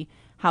of maybe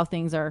how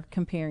things are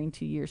comparing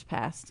to years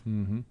past.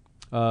 Mm-hmm.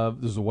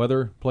 Does the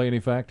weather play any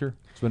factor?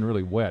 It's been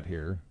really wet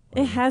here.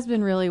 It has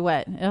been really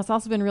wet. It's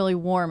also been really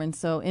warm, and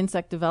so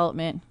insect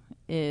development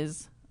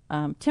is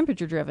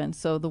temperature driven.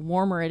 So the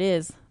warmer it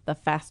is, the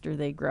faster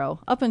they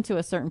grow. Up until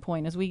a certain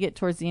point, as we get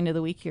towards the end of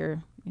the week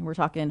here, we're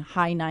talking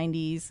high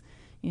 90s,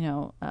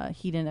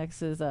 heat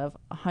indexes of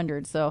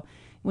 100. So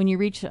when you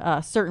reach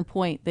a certain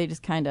point, they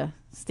just kind of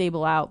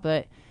stable out.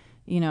 But,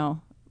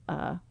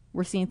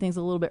 we're seeing things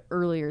a little bit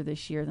earlier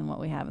this year than what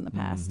we have in the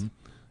past.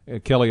 Mm-hmm.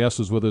 Kelly S.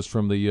 is with us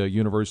from the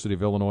University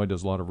of Illinois,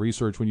 does a lot of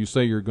research. When you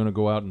say you're going to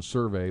go out and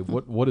survey,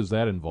 what does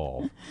that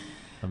involve?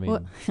 I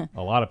mean,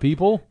 a lot of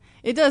people?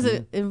 It does.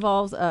 It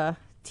involves a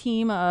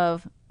team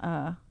of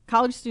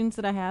college students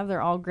that I have.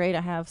 They're all great.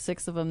 I have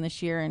 6 of them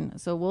this year.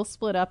 And so we'll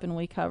split up and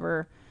we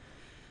cover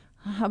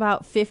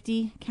about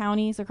 50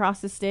 counties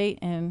across the state.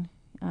 And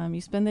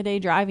you spend the day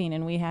driving,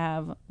 and we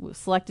have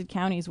selected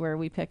counties where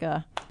we pick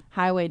a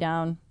highway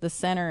down the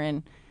center,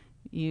 and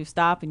you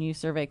stop and you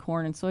survey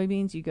corn and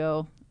soybeans. You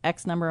go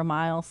X number of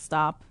miles,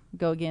 stop,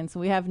 go again. So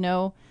we have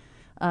no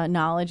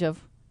knowledge of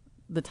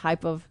the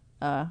type of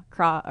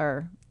crop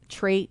or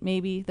trait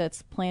maybe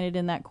that's planted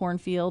in that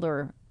cornfield,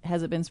 or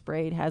has it been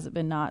sprayed, has it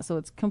been not. So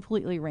it's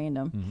completely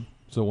random. Mm-hmm.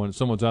 So when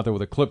someone's out there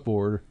with a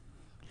clipboard,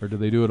 or do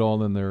they do it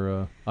all in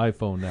their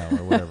iPhone now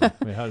or whatever?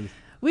 I mean,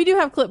 we do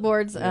have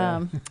clipboards,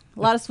 a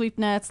lot of sweep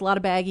nets, a lot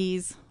of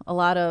baggies, a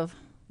lot of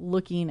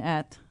looking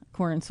at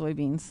corn and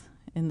soybeans.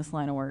 in this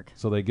line of work.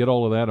 So they get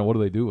all of that, and what do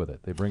they do with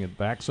it? They bring it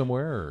back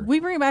somewhere? Or? We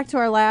bring it back to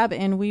our lab,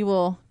 and we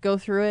will go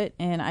through it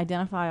and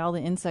identify all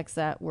the insects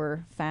that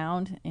were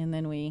found, and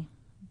then we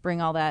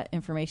bring all that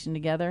information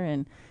together,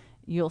 and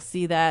you'll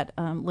see that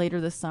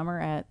later this summer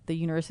at the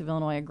University of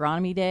Illinois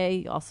Agronomy Day.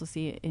 You also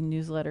see it in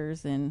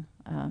newsletters and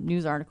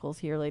news articles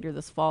here later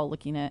this fall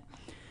looking at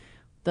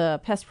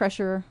the pest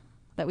pressure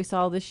that we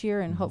saw this year,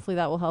 and hopefully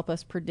that will help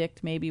us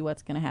predict maybe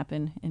what's going to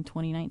happen in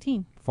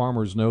 2019.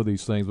 Farmers know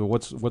these things, but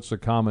what's the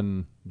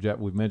common,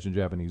 we've mentioned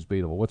Japanese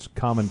beetle, what's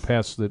common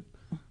pests that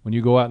when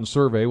you go out and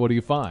survey, what do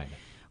you find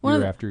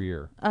year after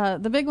year?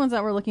 The big ones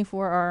that we're looking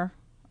for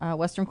are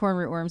western corn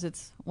rootworms.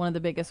 It's one of the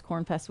biggest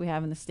corn pests we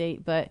have in the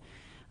state, but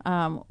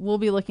we'll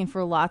be looking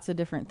for lots of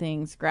different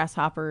things: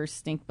 grasshoppers,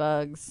 stink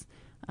bugs,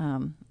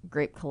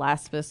 grape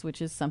colaspis,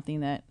 which is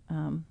something that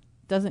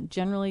doesn't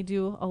generally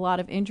do a lot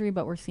of injury,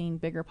 but we're seeing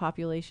bigger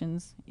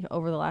populations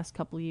over the last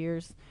couple of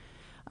years.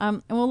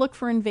 And we'll look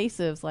for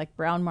invasives like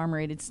brown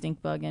marmorated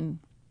stink bug, and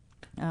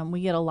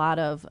we get a lot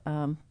of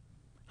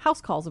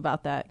house calls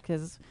about that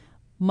because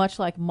much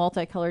like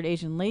multicolored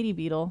Asian lady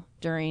beetle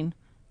during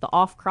the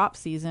off-crop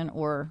season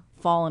or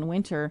fall and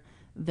winter,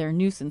 they're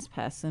nuisance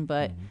pests,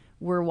 but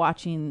we're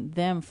watching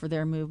them for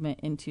their movement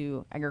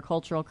into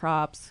agricultural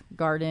crops,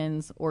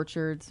 gardens,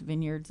 orchards,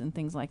 vineyards, and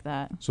things like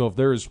that. So if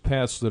there's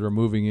pests that are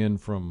moving in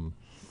from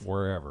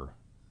wherever,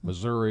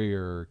 Missouri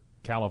or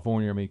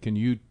California, I mean, can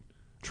you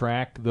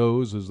track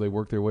those as they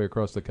work their way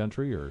across the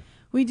country? Or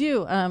we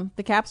do.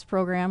 The CAPS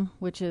program,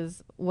 which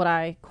is what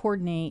I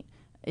coordinate,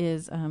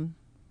 is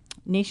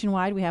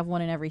nationwide. We have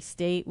one in every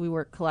state. We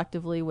work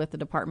collectively with the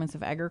Departments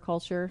of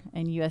Agriculture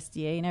and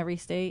USDA in every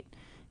state,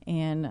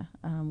 and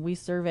we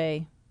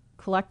survey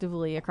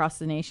collectively across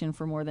the nation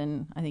for more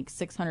than, I think,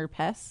 600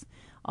 pests.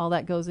 All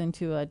that goes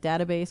into a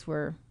database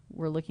where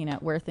we're looking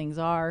at where things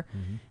are.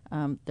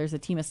 There's a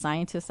team of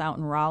scientists out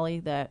in Raleigh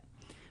that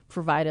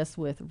provide us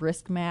with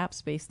risk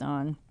maps based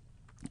on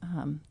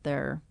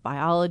their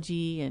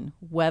biology and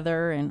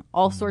weather and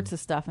all sorts of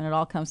stuff, and it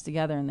all comes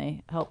together, and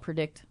they help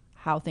predict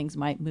how things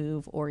might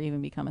move or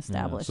even become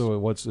established. Yeah.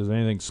 So is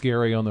anything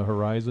scary on the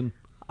horizon?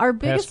 Our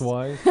biggest,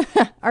 pest-wise?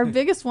 Our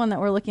biggest one that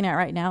we're looking at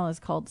right now is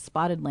called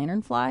spotted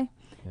lanternfly.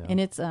 Yeah.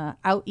 And it's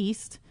out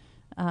east,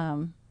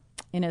 and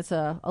it's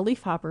a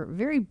leafhopper,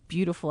 very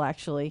beautiful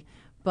actually,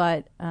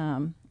 but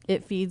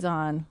it feeds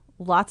on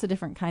lots of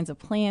different kinds of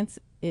plants.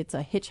 It's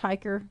a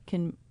hitchhiker,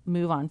 can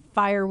move on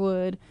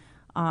firewood,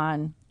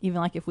 on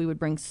even like if we would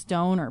bring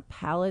stone or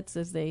pallets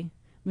as they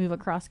move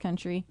across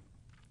country.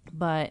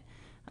 But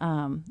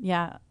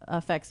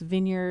affects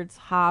vineyards,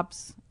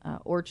 hops,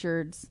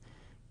 orchards,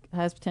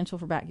 has potential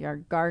for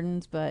backyard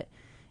gardens, but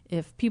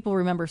if people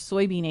remember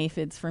soybean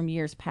aphids from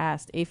years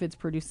past, aphids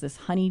produce this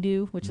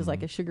honeydew, which is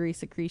like a sugary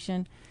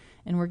secretion,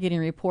 and we're getting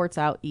reports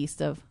out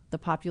east of the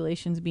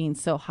populations being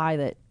so high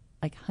that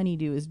like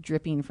honeydew is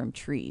dripping from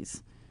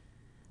trees.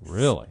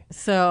 Really?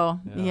 So,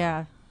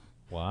 yeah.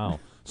 Wow.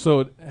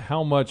 So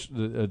how much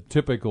a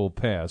typical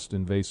pest,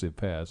 invasive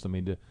pest, I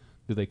mean, do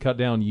they cut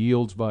down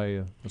yields by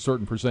a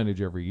certain percentage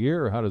every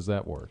year, or how does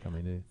that work? I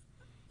mean,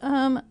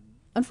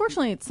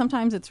 unfortunately,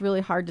 sometimes it's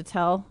really hard to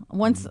tell.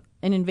 Once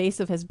an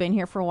invasive has been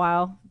here for a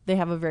while, they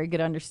have a very good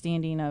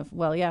understanding of,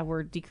 well, yeah,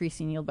 we're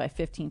decreasing yield by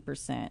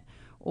 15%,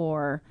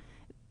 or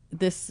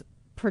this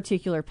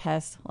particular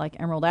pest, like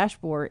emerald ash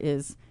borer,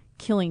 is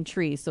killing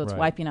trees, so it's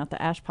wiping out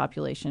the ash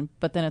population,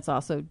 but then it's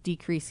also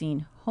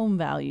decreasing home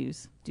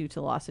values due to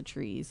loss of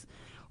trees,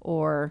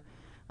 or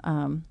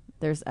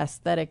there's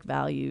aesthetic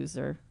values,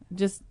 or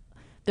just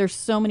there's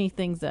so many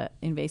things that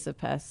invasive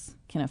pests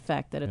can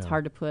affect that it's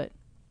hard to put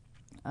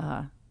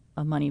a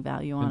money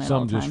value on.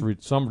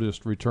 And some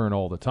just return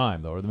all the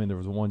time, though. I mean, there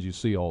was the ones you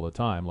see all the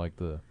time, like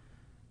the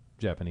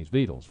Japanese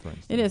beetles, for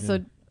instance. It is.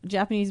 So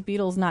Japanese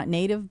beetle's not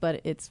native,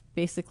 but it's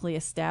basically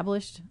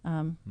established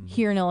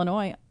here in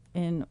Illinois.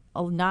 And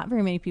not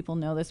very many people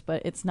know this,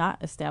 but it's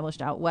not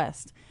established out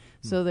west.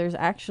 So there's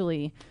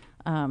actually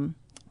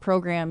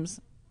programs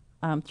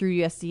through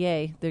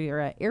USDA.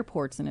 They're at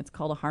airports, and it's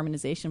called a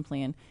harmonization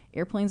plan.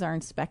 Airplanes are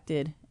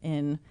inspected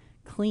and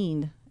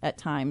cleaned at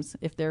times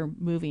if they're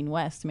moving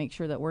west to make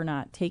sure that we're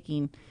not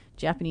taking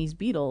Japanese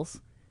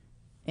beetles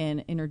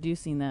and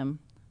introducing them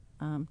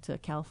to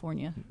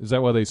California. Is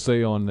that why they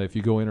say if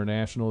you go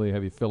international, they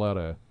have you fill out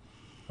a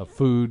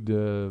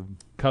food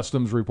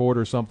customs report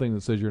or something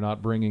that says you're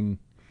not bringing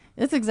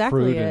That's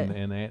exactly fruit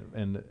it.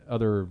 and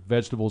other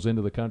vegetables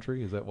into the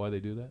country? Is that why they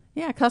do that?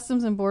 Yeah,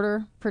 Customs and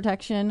Border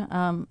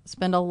Protection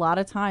spend a lot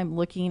of time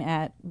looking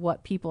at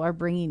what people are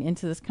bringing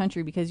into this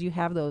country, because you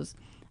have those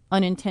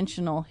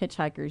unintentional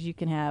hitchhikers. You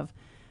can have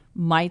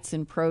mites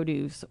in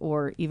produce,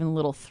 or even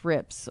little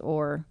thrips,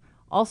 or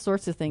all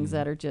sorts of things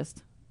that are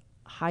just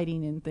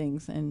hiding in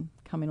things and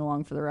coming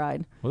along for the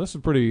ride. Well, this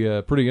is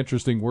pretty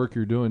interesting work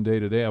you're doing day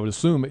to day. I would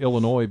assume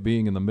Illinois,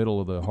 being in the middle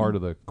of the heart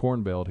of the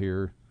Corn Belt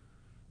here,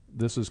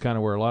 this is kind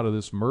of where a lot of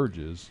this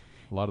merges.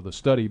 A lot of the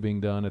study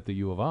being done at the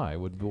U of I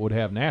would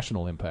have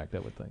national impact, I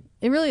would think.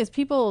 It really is.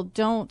 People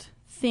don't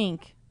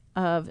think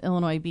of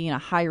Illinois being a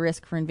high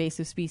risk for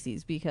invasive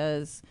species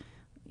because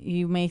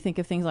you may think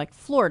of things like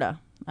Florida,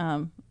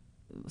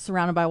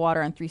 surrounded by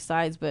water on three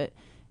sides,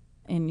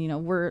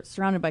 and we're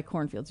surrounded by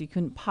cornfields. You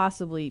couldn't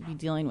possibly be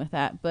dealing with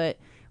that, but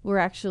we're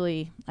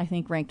actually, I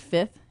think, ranked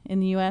 5th in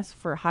the U.S.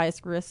 for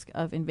highest risk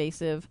of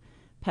invasive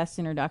pest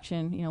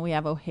introduction. We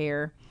have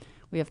O'Hare.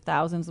 We have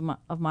thousands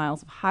of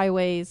miles of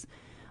highways.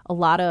 A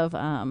lot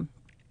of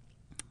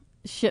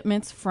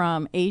shipments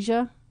from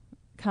Asia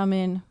come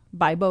in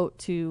by boat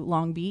to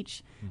Long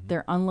Beach. Mm-hmm.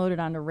 They're unloaded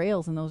onto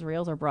rails, and those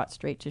rails are brought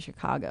straight to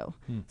Chicago.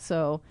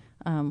 So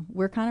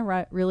we're kind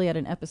of really at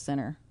an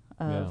epicenter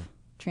of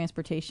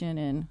transportation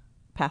and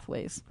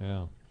pathways.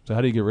 Yeah. So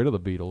how do you get rid of the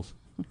beetles?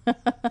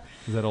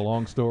 Is that a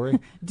long story?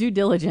 Due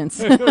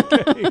diligence.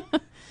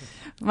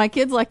 My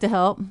kids like to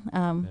help.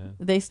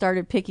 They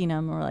started picking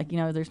them. We're like,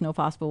 there's no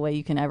possible way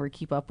you can ever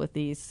keep up with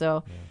these.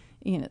 So,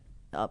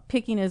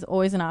 picking is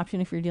always an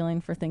option if you're dealing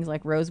for things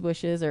like rose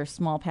bushes or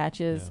small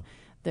patches. Yeah.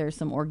 There's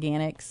some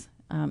organics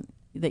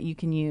that you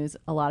can use.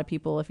 A lot of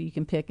people, if you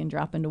can pick and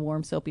drop into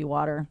warm, soapy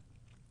water.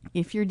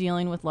 If you're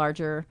dealing with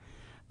larger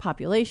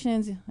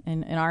populations,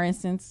 and in our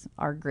instance,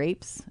 our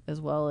grapes as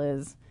well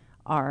as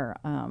our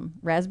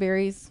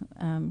raspberries,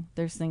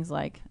 there's things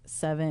like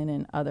Sevin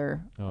and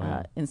other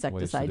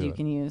insecticides you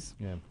can use.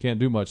 Yeah, can't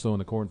do much though in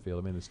the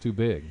cornfield. I mean, it's too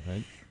big,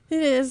 right?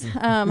 It is.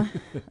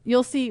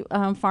 You'll see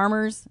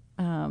farmers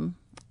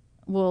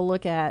will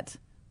look at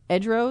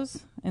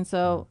edgerows, and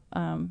so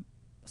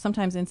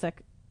sometimes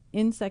insect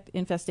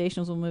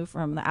infestations will move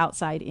from the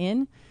outside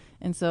in,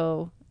 and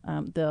so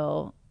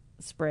they'll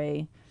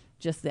spray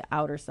just the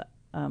outer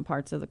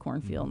parts of the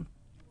cornfield. Mm-hmm.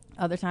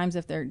 Other times,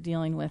 if they're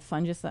dealing with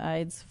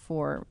fungicides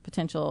for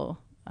potential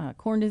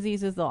corn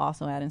diseases, they'll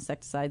also add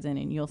insecticides in,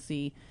 and you'll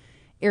see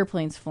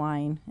airplanes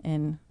flying,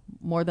 and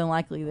more than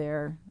likely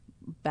they're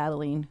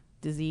battling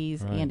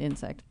disease and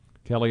insect.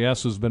 Kelly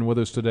S. has been with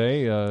us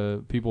today.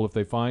 People, if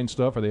they find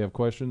stuff or they have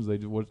questions,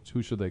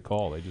 who should they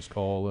call? They just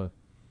call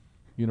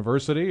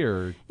university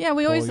or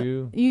we always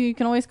you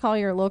can always call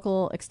your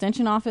local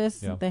extension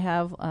office. Yeah. They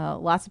have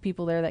lots of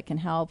people there that can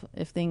help.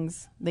 If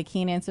things they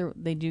can't answer,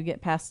 they do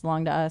get passed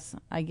along to us.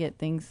 I get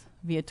things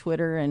via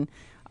Twitter and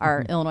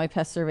our Illinois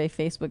Pest Survey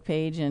Facebook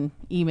page and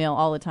email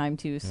all the time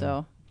too.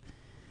 So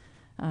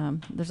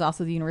there's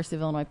also the University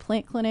of Illinois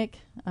Plant Clinic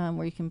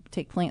where you can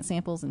take plant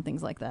samples and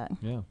things like that.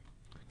 Yeah.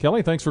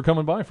 Kelly, thanks for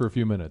coming by for a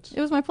few minutes.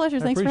 It was my pleasure.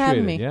 Thanks for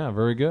having me. Yeah,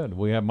 very good.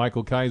 We have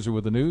Michael Kaiser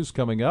with the news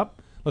coming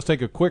up. Let's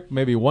take a quick,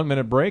 maybe 1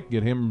 minute break,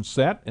 get him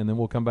set, and then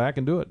we'll come back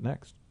and do it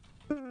next.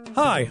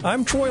 Hi,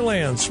 I'm Troy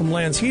Lands from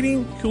Lands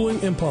Heating,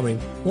 Cooling, and Plumbing.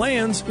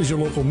 Lands is your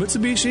local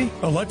Mitsubishi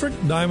Electric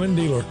Diamond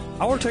dealer.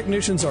 Our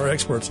technicians are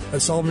experts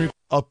at solving...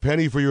 A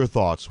Penny for Your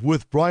Thoughts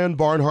with Brian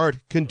Barnhart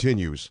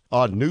continues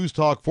on News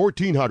Talk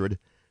 1400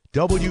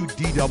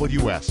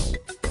 WDWS.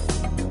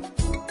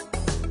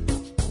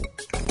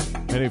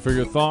 Penny for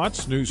Your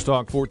Thoughts, News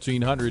Talk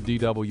 1400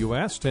 DWS,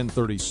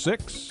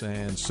 1036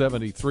 and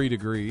 73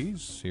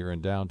 degrees here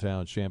in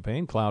downtown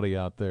Champaign. Cloudy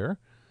out there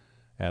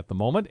at the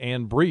moment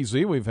and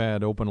breezy. We've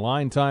had open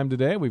line time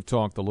today. We've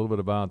talked a little bit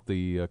about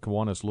the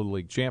Kiwanis Little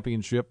League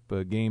Championship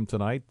game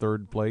tonight,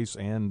 third place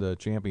and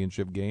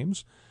championship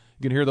games.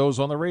 You can hear those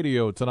on the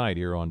radio tonight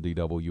here on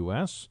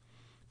DWS.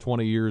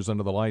 20 years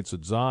under the lights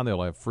at Zahn.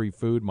 They'll have free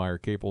food. Meyer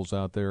Capel's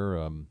out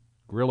there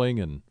grilling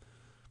and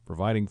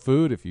providing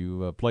food. If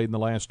you played in the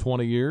last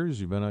 20 years,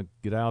 you're going to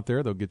get out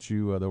there. They'll get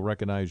you. They'll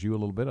recognize you a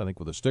little bit, I think,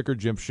 with a sticker.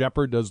 Jim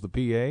Shepard does the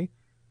PA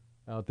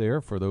out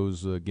there for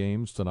those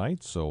games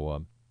tonight.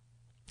 So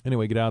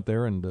anyway, get out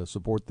there and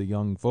support the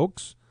young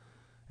folks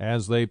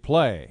as they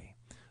play.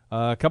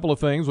 A couple of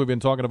things. We've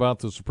been talking about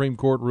the Supreme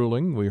Court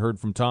ruling. We heard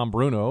from Tom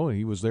Bruno.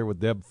 He was there with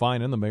Deb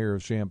Finan, the mayor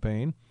of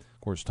Champaign.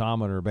 Of course,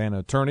 Tom, an Urbana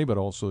attorney, but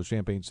also a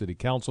Champaign City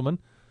councilman,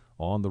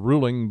 on the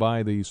ruling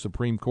by the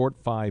Supreme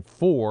Court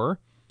 5-4.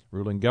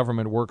 Ruling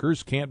government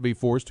workers can't be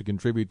forced to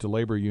contribute to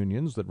labor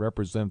unions that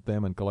represent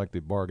them in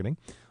collective bargaining.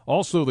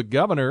 Also, the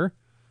governor,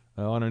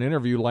 on an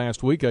interview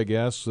last week, I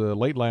guess,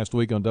 late last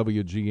week on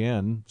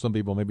WGN, some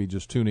people may be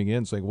just tuning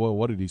in saying, well,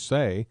 what did he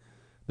say?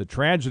 The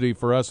tragedy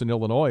for us in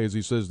Illinois is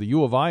he says the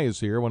U of I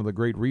is here, one of the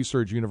great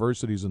research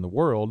universities in the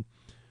world.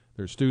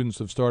 Their students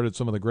have started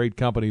some of the great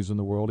companies in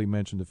the world. He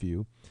mentioned a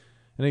few.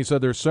 And he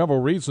said there's several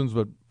reasons,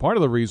 but part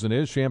of the reason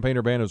is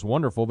Champaign-Urbana is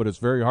wonderful, but it's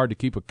very hard to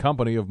keep a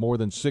company of more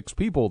than 6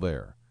 people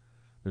there.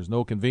 There's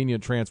no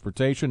convenient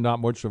transportation, not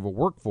much of a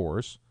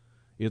workforce.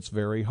 It's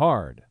very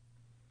hard.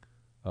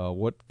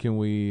 What can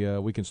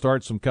we can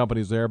start some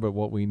companies there, but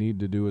what we need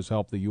to do is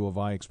help the U of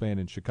I expand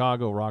in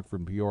Chicago,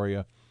 Rockford, and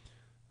Peoria,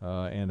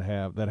 and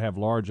have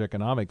large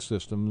economic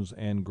systems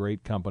and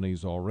great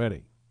companies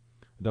already.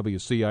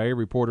 WCIA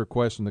reporter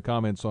questioned the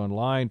comments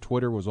online.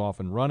 Twitter was off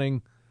and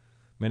running.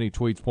 Many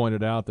tweets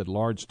pointed out that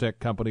large tech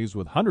companies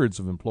with hundreds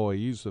of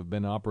employees have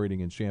been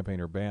operating in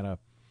Champaign-Urbana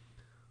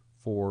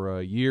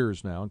for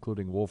years now,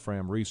 including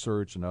Wolfram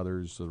Research and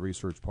others, the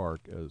Research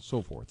Park,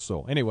 so forth.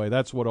 So anyway,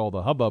 that's what all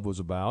the hubbub was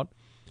about.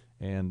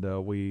 And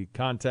we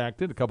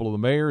contacted a couple of the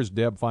mayors.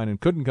 Deb Finan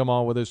couldn't come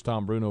on with us.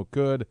 Tom Bruno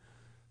could,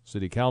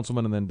 city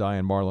councilman, and then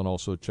Diane Marlin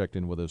also checked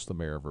in with us, the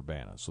mayor of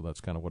Urbana. So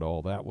that's kind of what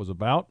all that was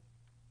about.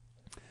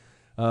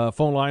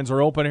 Phone lines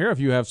are open here. If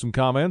you have some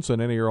comments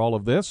on any or all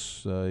of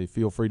this,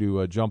 feel free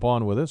to jump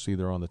on with us,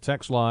 either on the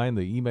text line,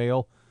 the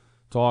email,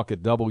 talk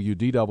at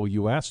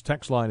WDWS.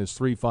 Text line is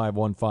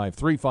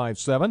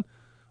 3515357,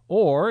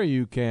 or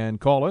you can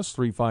call us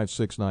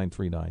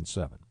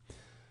 356-9397.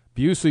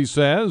 Busey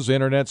says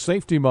Internet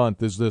Safety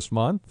Month is this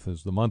month,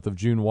 as the month of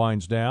June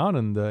winds down,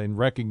 and in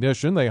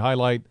recognition, they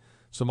highlight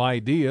some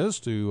ideas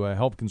to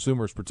help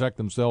consumers protect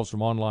themselves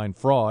from online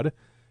fraud.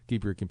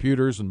 Keep your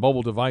computers and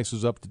mobile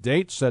devices up to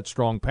date. Set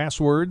strong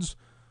passwords.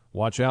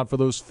 Watch out for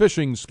those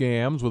phishing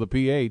scams with a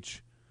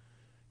PH.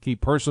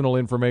 Keep personal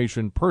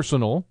information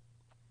personal.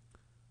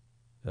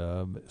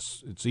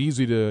 It's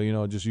easy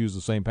to, just use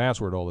the same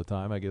password all the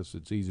time. I guess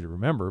it's easy to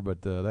remember,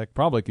 but that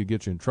probably could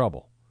get you in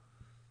trouble.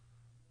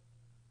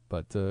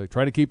 But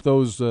try to keep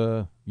those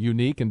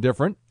unique and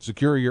different.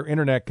 Secure your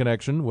internet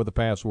connection with a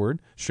password.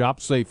 Shop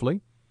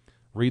safely.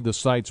 Read the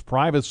site's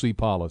privacy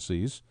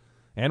policies.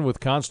 And with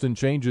constant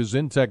changes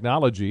in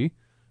technology,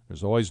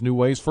 there's always new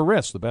ways for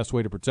risk. The best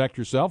way to protect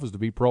yourself is to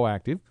be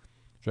proactive.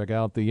 Check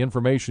out the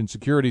Information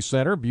Security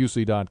Center,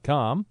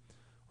 Busey.com,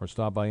 or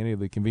stop by any of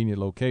the convenient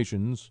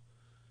locations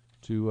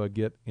to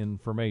get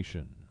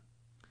information.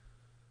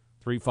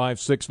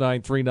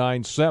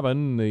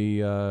 3569397.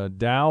 The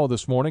Dow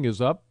this morning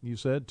is up, you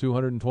said,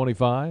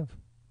 225.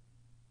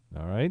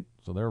 All right,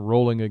 so they're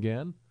rolling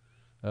again.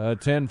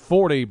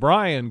 1040.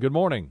 Brian, good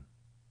morning.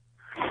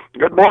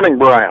 Good morning,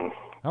 Brian.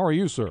 How are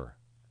you, sir?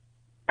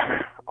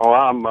 Oh,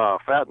 I'm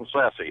fat and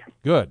sassy.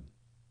 Good.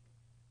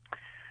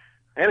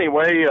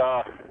 Anyway,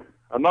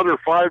 another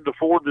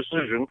 5-4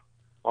 decision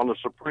on the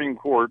Supreme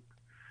Court.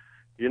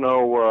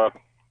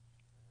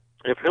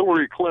 If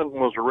Hillary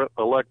Clinton was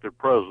elected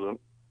president,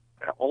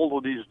 all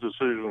of these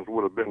decisions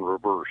would have been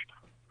reversed.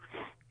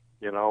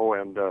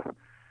 And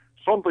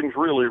something's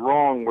really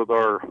wrong with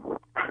our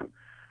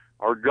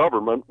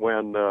government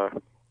when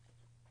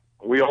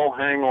we all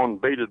hang on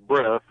bated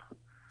breath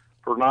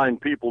for 9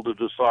 people to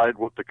decide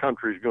what the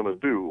country's going to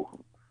do.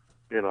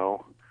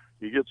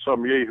 You get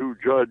some yahoo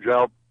judge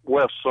out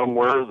west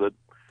somewhere that,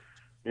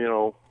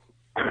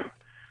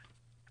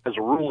 has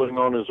a ruling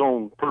on his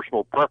own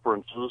personal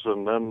preferences,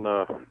 and then,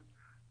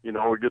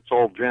 it gets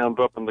all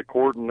jammed up in the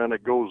court, and then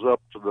it goes up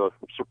to the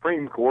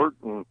Supreme Court,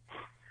 and,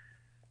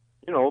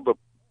 the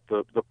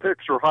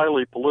picks are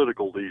highly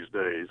political these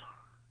days,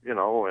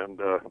 and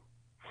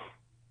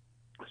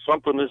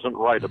something isn't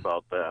right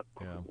about that.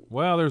 Yeah.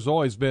 Well, there's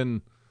always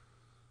been,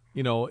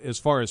 as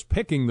far as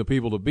picking the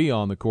people to be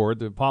on the court,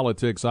 the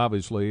politics,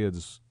 obviously,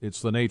 it's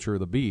the nature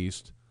of the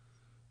beast.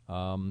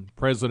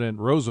 President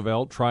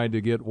Roosevelt tried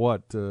to get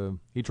what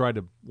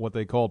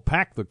they called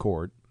pack the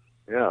court.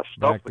 Yeah,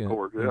 stuff the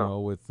court. Yeah,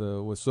 with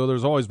so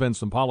there's always been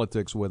some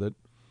politics with it,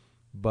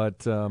 but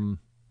the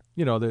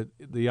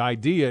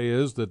idea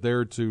is that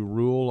they're to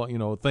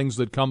rule. Things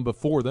that come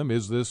before them.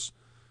 Is this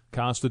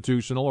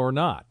constitutional or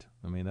not?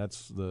 I mean,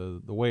 that's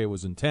the way it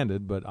was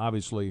intended, but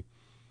obviously.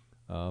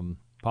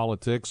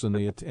 Politics and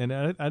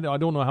I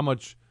don't know how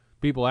much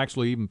people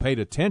actually even paid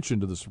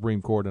attention to the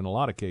Supreme Court in a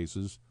lot of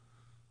cases,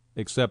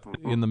 except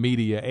in the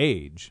media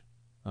age.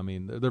 I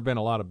mean, there have been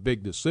a lot of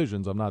big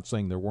decisions. I'm not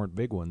saying there weren't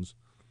big ones,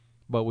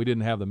 but we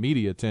didn't have the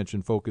media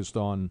attention focused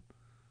on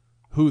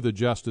who the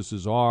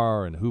justices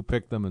are and who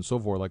picked them and so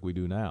forth like we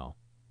do now.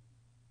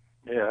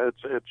 Yeah,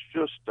 it's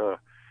just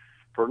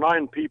for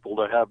 9 people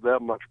to have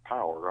that much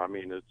power. I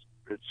mean, it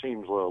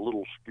seems a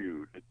little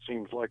skewed. It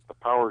seems like the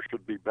power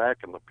should be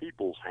back in the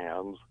people's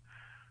hands,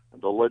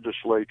 the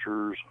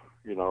legislatures,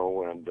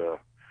 and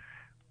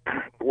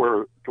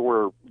where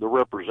the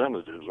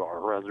representatives are,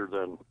 rather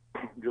than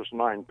just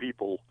 9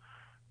 people,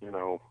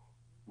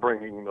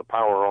 bringing the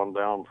power on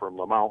down from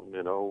the mountain,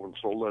 and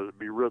so let it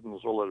be written,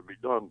 so let it be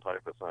done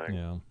type of thing.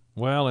 Yeah.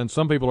 Well, and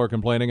some people are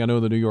complaining. I know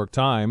the New York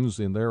Times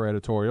in their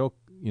editorial,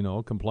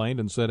 complained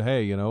and said,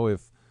 hey,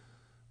 if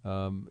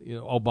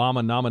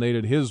Obama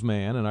nominated his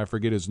man, and I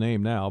forget his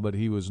name now, but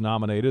he was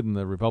nominated, and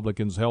the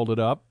Republicans held it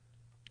up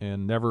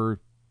and never,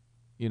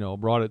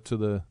 brought it to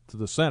the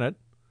Senate.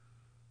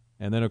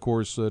 And then, of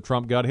course,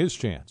 Trump got his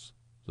chance.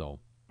 So.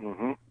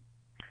 Mm-hmm.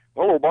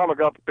 Well, Obama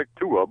got to pick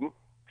 2 of them.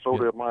 So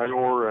did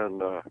Mayor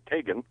and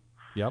Kagan.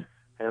 Yep.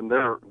 And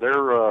they're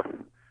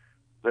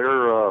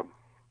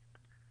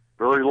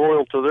very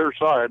loyal to their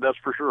side. That's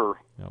for sure.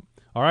 Yep.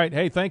 All right.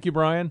 Hey, thank you,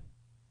 Brian.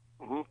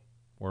 Mm-hmm.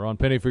 We're on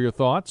Penny for Your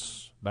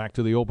Thoughts. Back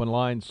to the open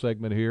line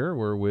segment here.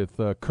 We're with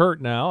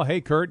Kurt now.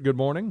 Hey, Kurt, good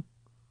morning.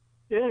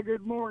 Yeah,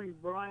 good morning,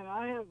 Brian.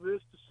 I have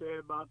this to say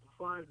about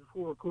the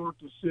 5-4 court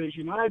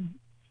decision. I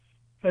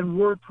had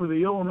worked for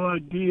the Illinois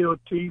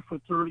DOT for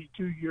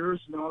 32 years,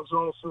 and I was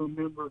also a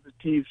member of the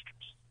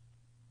Teamsters.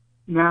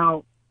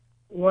 Now,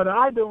 what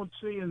I don't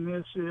see in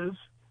this is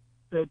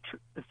that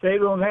if they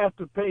don't have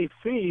to pay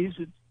fees,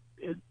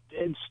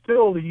 and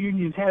still the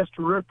union has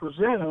to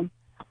represent them,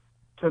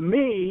 to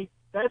me,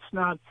 that's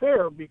not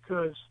fair,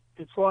 because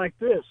it's like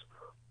this.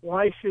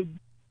 Why should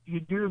you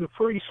do the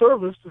free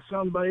service to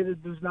somebody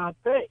that does not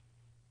pay?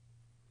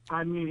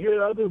 I mean,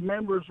 here other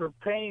members are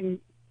paying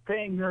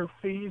their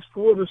fees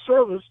for the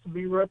service to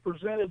be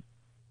represented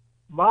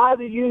by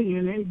the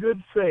union in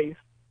good faith,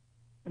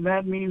 and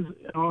that means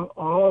on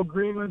all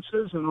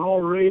grievances and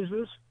all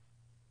raises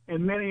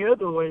and many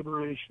other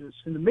labor issues.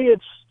 And to me,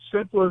 it's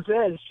simple as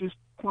that. It's just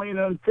plain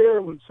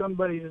unfair when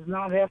somebody does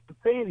not have to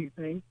pay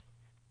anything,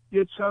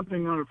 get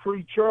something on a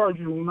free charge,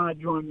 and will not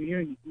join the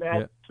union.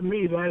 That, to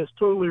me, that is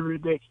totally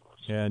ridiculous.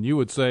 Yeah, and you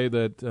would say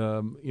that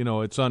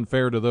it's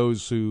unfair to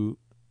those who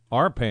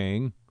are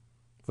paying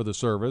for the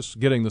service,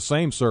 getting the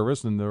same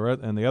service, and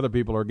the other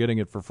people are getting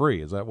it for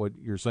free. Is that what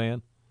you're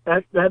saying?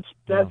 That's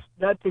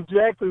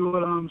exactly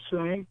what I'm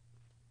saying.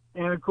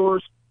 And of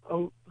course,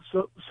 some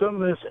of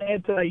this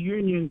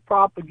anti-union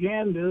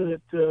propaganda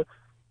that the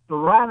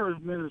Reiner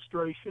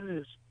administration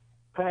is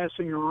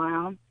passing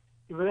around.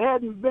 If it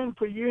hadn't been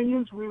for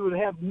unions, we would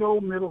have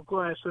no middle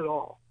class at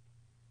all.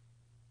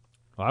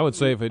 I would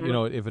say if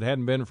it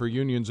hadn't been for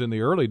unions in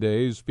the early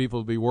days, people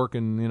would be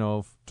working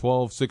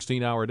 12,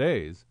 16-hour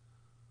days.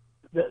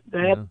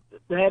 That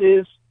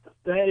is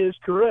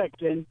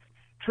correct. And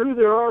true,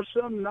 there are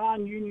some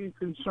non-union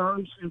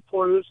concerns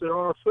employers that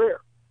are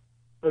fair.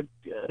 But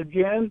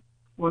again,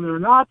 when they're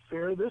not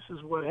fair, this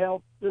is what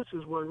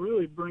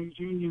really brings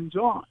unions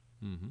on.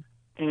 Mm-hmm.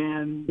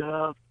 And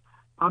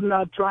I'm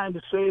not trying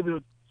to say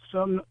that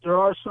there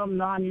are some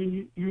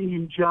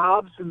non-union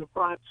jobs in the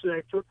private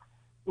sector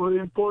where the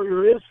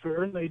employer is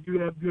fair and they do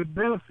have good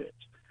benefits.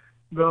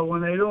 But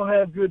when they don't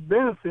have good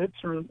benefits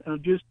or are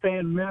just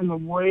paying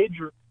minimum wage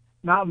or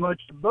not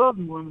much above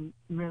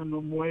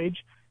minimum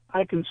wage,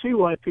 I can see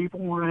why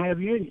people want to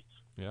have unions.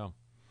 Yeah.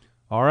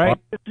 All right.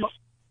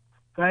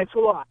 Thanks a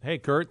lot. Hey,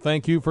 Kurt,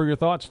 thank you for your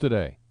thoughts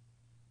today.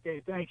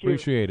 Okay, thank you.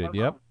 Appreciate it.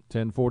 Bye-bye. Yep.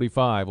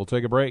 10:45. We'll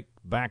take a break.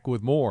 Back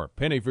with more.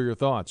 Penny for your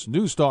thoughts.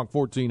 News Talk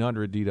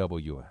 1400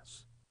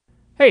 DWS.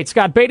 Hey, it's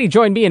Scott Beatty.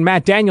 Join me and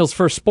Matt Daniels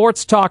for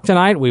Sports Talk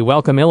tonight. We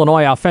welcome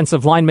Illinois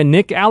offensive lineman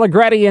Nick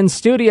Allegretti in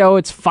studio.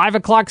 It's 5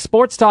 o'clock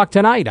Sports Talk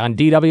tonight on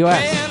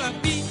DWS.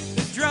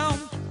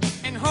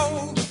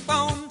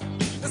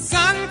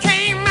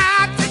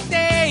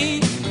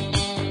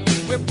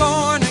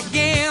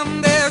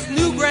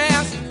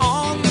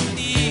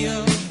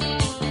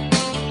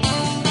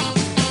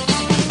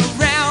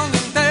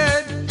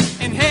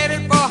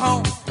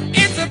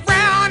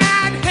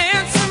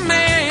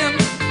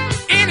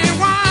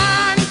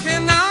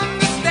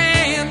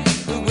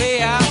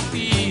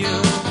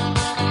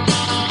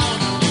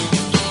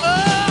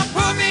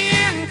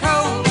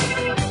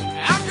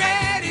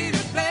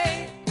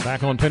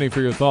 On Penny for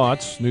your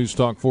thoughts, News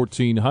Talk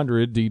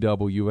 1400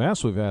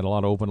 DWS. We've had a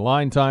lot of open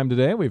line time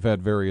today. We've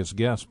had various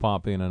guests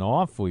pop in and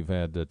off. We've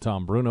had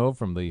Tom Bruno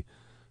from the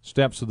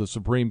steps of the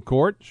Supreme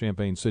Court,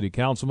 Champaign City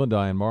Councilman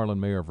Diane Marlin,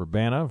 Mayor of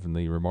Urbana, from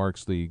the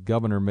remarks the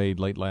governor made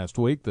late last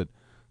week that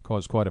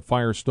caused quite a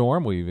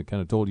firestorm. We've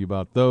kind of told you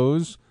about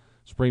those.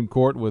 Supreme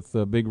Court with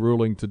a big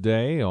ruling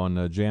today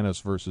on Janus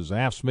versus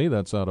AFSCME.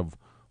 That's out of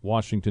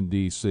Washington,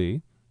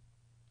 D.C.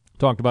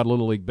 Talked about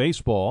Little League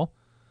Baseball.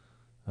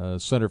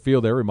 Center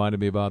field there reminded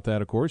me about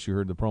that, of course. You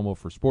heard the promo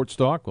for Sports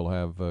Talk. We'll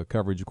have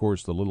coverage, of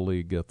course, the Little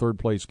League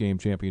third-place game,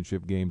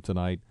 championship game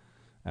tonight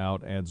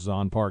out at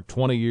Zahn Park.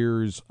 20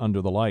 years under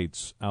the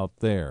lights out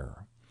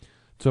there.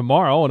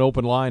 Tomorrow, an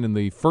open line in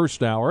the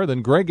first hour.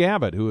 Then Greg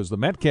Abbott, who is the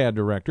MetCAD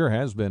director,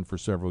 has been for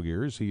several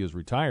years. He is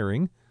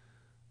retiring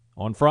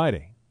on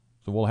Friday.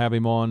 So we'll have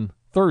him on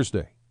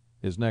Thursday,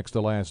 his next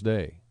to last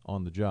day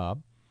on the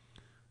job.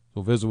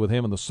 We'll visit with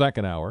him in the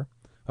second hour.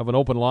 Have an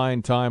open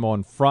line time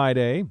on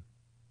Friday.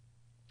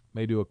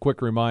 May do a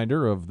quick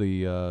reminder of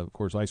the, of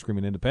course, Ice Cream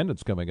and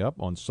Independence coming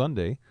up on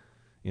Sunday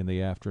in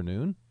the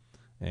afternoon.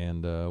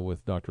 And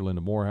with Dr.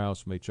 Linda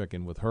Morehouse, may check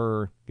in with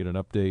her, get an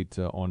update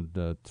on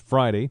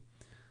Friday.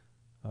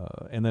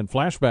 And then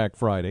Flashback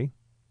Friday,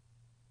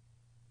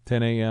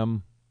 10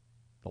 a.m.,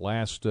 the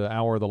last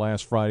hour of the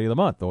last Friday of the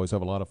month. Always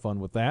have a lot of fun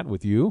with that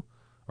with you,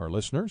 our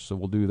listeners. So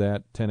we'll do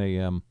that 10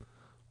 a.m.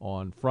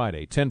 on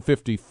Friday.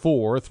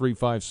 1054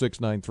 356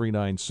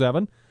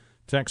 9397.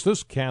 Text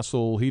us,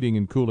 Castle Heating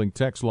and Cooling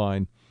text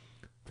line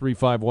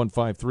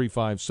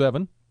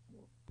 3515357.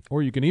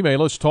 Or you can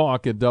email us,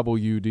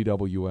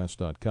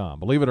 talk@wdws.com.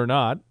 Believe it or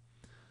not,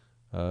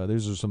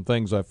 these are some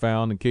things I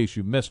found in case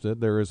you missed it.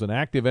 There is an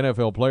active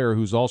NFL player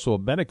who's also a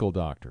medical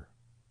doctor.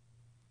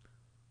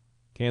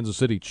 Kansas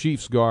City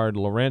Chiefs guard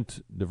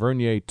Laurent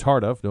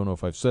Duvernay-Tardif, don't know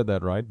if I've said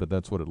that right, but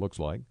that's what it looks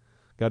like,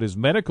 got his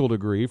medical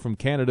degree from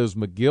Canada's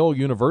McGill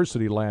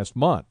University last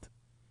month.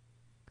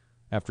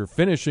 After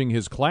finishing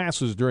his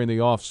classes during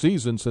the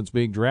off-season since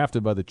being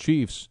drafted by the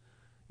Chiefs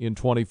in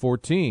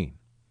 2014.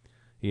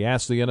 He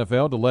asked the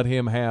NFL to let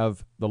him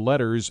have the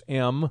letters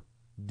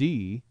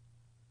M.D.,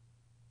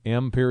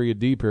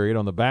 M.D.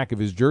 on the back of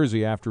his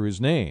jersey after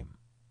his name,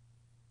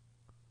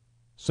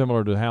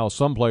 similar to how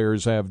some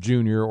players have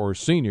junior or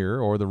senior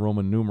or the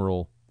Roman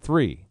numeral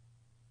 3,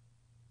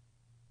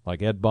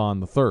 like Ed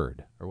Bond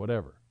III or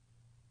whatever,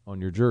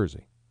 on your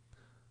jersey.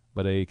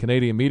 But a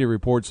Canadian media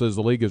report says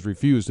the league has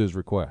refused his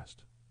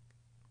request.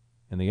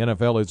 And the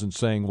NFL isn't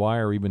saying why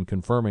or even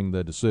confirming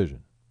the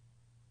decision.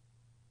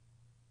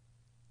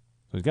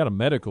 So he's got a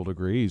medical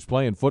degree. He's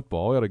playing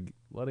football. We ought to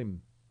let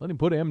him Let him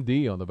put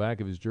MD on the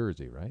back of his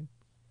jersey, right?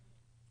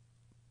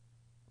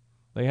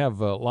 They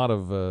have a lot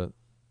of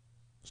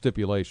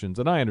stipulations,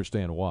 and I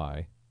understand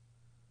why.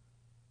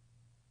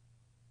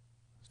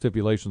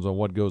 Stipulations on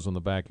what goes on the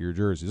back of your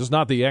jerseys. It's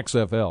not the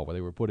XFL where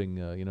they were putting,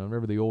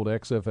 remember the old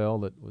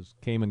XFL that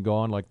came and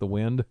gone like the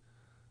wind?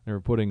 They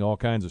were putting all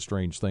kinds of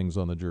strange things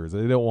on the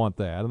jersey. They don't want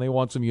that, and they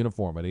want some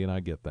uniformity, and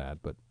I get that.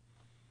 But,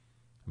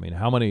 I mean,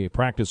 how many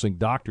practicing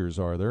doctors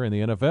are there in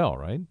the NFL,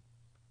 right?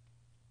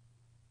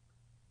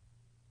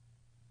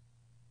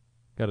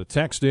 Got a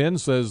text in,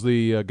 says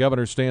the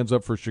governor stands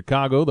up for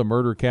Chicago, the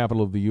murder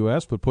capital of the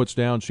U.S., but puts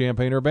down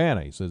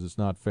Champaign-Urbana. He says it's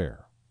not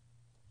fair.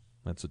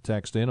 That's a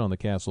text in on the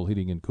Castle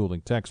Heating and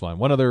Cooling text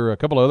line. A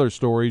couple of other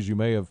stories you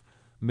may have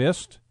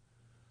missed.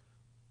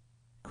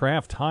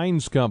 Kraft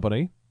Heinz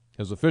Company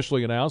has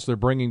officially announced they're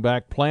bringing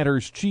back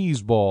Planters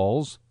cheese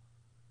balls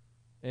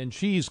and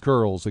cheese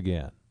curls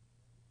again.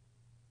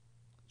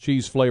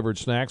 Cheese-flavored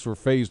snacks were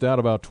phased out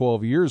about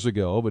 12 years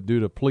ago, but due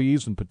to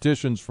pleas and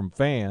petitions from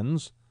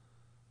fans,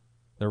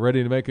 they're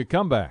ready to make a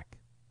comeback.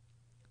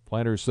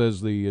 Planters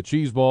says the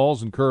cheese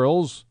balls and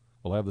curls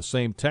will have the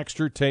same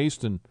texture,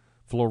 taste, and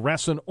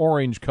fluorescent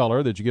orange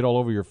color that you get all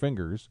over your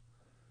fingers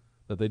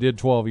that they did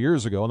 12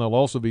 years ago, and they'll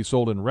also be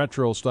sold in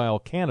retro-style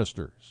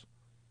canisters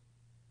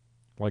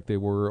like they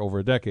were over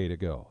a decade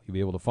ago. You'll be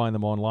able to find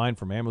them online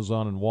from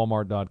Amazon and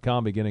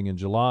Walmart.com beginning in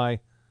July.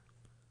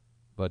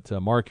 But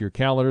mark your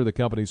calendar. The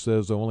company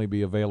says they'll only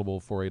be available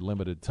for a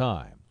limited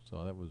time. So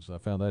I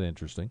found that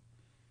interesting.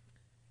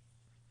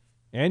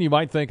 And you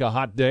might think a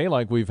hot day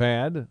like we've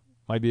had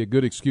might be a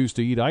good excuse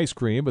to eat ice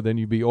cream, but then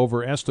you'd be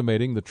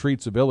overestimating the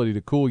treat's ability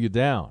to cool you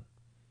down.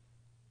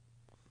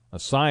 A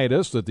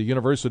scientist at the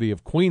University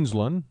of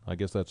Queensland, I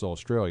guess that's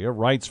Australia,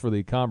 writes for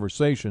The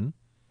Conversation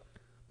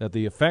that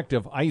the effect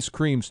of ice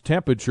cream's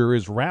temperature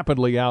is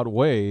rapidly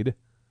outweighed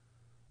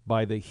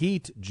by the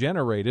heat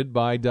generated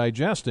by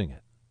digesting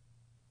it.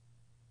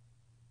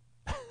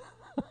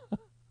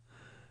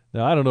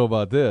 Now, I don't know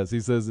about this.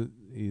 He says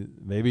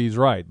maybe he's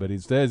right, but he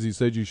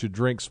said you should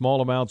drink small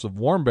amounts of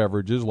warm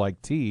beverages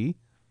like tea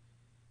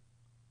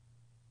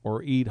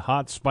or eat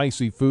hot,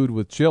 spicy food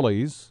with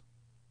chilies.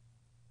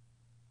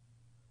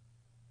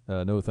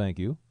 No, thank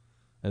you,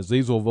 as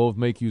these will both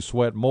make you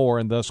sweat more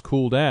and thus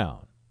cool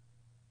down.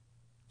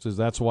 Says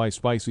that's why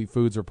spicy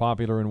foods are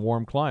popular in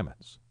warm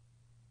climates.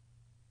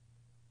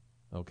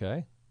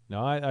 Okay.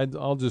 Now,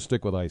 I'll just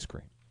stick with ice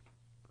cream.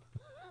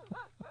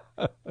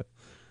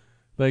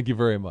 Thank you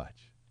very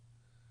much.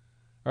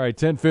 All right,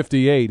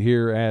 10:58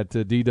 here at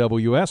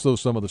DWS. Those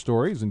are some of the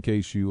stories in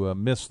case you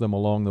missed them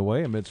along the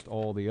way amidst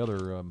all the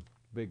other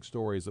big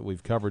stories that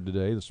we've covered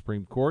today. The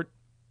Supreme Court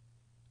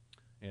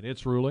and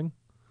its ruling.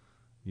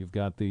 You've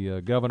got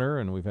the governor,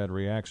 and we've had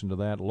reaction to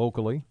that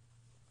locally.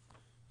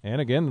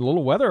 And again, a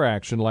little weather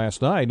action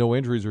last night. No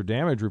injuries or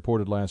damage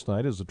reported last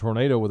night as a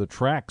tornado with a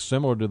track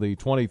similar to the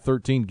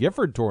 2013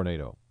 Gifford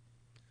tornado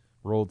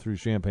rolled through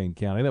Champaign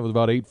County. That was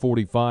about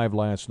 8:45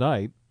 last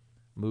night.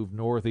 Moved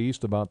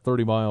northeast about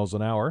 30 miles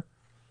an hour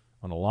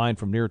on a line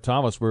from near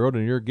Thomasboro to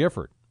near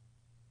Gifford.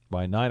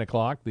 By 9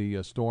 o'clock,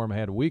 the storm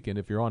had weakened.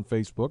 If you're on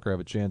Facebook or have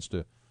a chance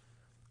to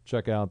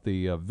check out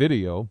the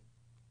video,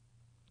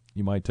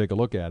 you might take a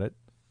look at it.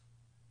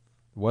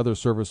 The Weather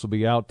Service will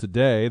be out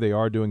today. They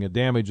are doing a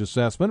damage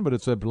assessment, but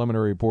it said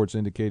preliminary reports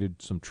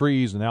indicated some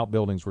trees and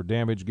outbuildings were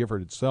damaged.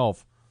 Gifford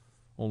itself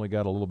only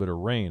got a little bit of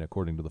rain,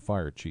 according to the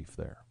fire chief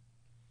there.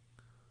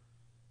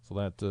 So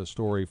that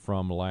story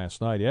from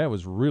last night. Yeah, it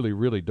was really,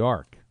 really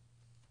dark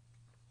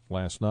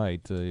last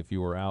night if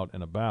you were out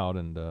and about.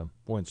 And,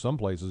 boy, in some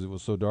places it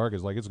was so dark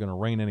it's like it's going to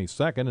rain any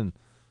second. And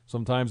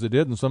sometimes it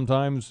did and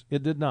sometimes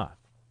it did not.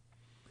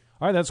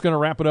 All right, that's going to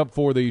wrap it up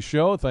for the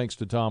show. Thanks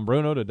to Tom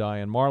Bruno, to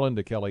Diane Marlin,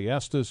 to Kelly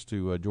Estes,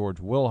 to George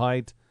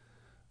Wilhite,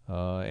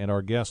 and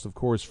our guest, of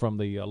course, from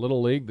the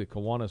Little League, the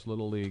Kiwanis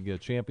Little League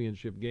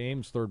Championship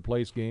games,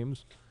 third-place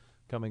games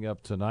coming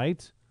up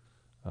tonight.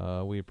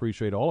 We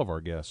appreciate all of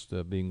our guests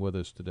being with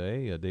us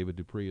today, David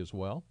Dupree as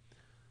well.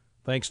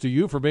 Thanks to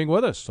you for being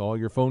with us, all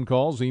your phone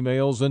calls,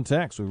 emails, and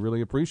texts. We really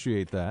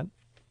appreciate that.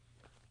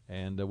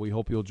 And we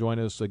hope you'll join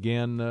us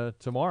again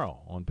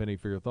tomorrow on Penny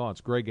for Your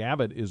Thoughts. Greg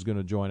Abbott is going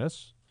to join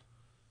us,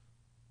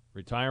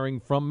 retiring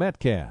from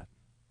Metcalf.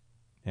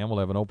 And we'll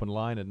have an open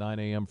line at 9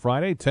 a.m.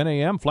 Friday, 10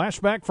 a.m.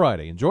 Flashback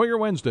Friday. Enjoy your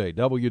Wednesday.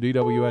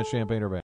 WDWS Champaign-Urbana.